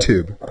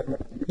YouTube.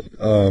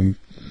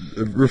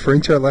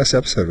 Referring to our last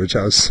episode, which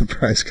I was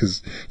surprised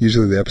because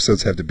usually the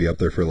episodes have to be up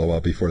there for a little while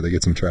before they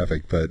get some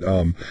traffic. But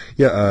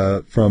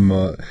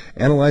from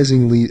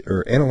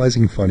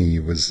Analyzing Funny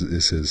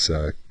is his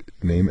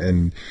name,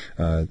 and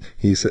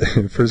he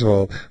said, first of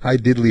all, "Hi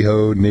diddly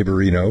ho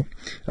neighborino,"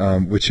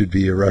 which would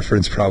be a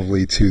reference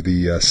probably to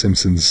the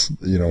Simpsons,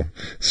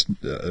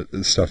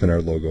 stuff in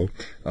our logo,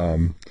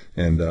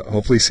 and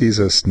hopefully sees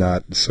us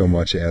not so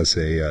much as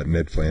a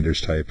Ned Flanders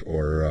type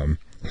or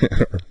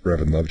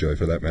Reverend Lovejoy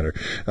for that matter.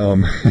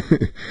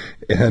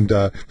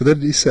 But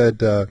then he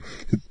said,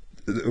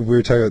 we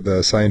were talking about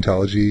the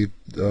Scientology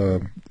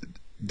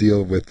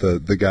deal with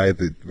the guy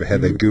that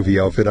had that goofy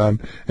outfit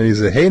on, and he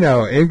said, "Hey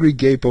now, Angry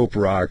Gay Pope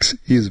rocks.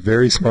 He is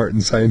very smart,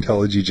 and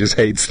Scientology just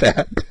hates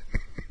that."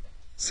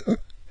 So,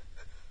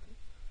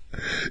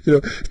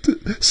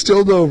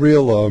 still no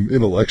real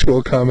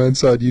intellectual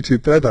comments on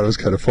YouTube, but I thought it was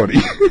kind of funny.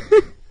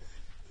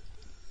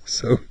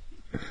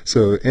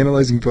 So,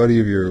 Analyzing Funny,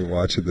 if you're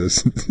watching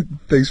this,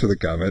 thanks for the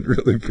comment.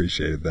 Really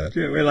appreciated that.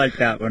 Yeah, we like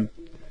that one.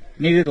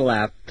 Needed a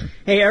laugh.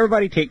 Hey,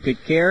 everybody take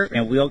good care,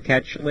 and we'll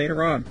catch you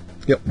later on.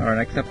 Yep. On our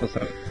next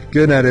episode.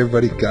 Good night,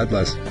 everybody. God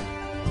bless.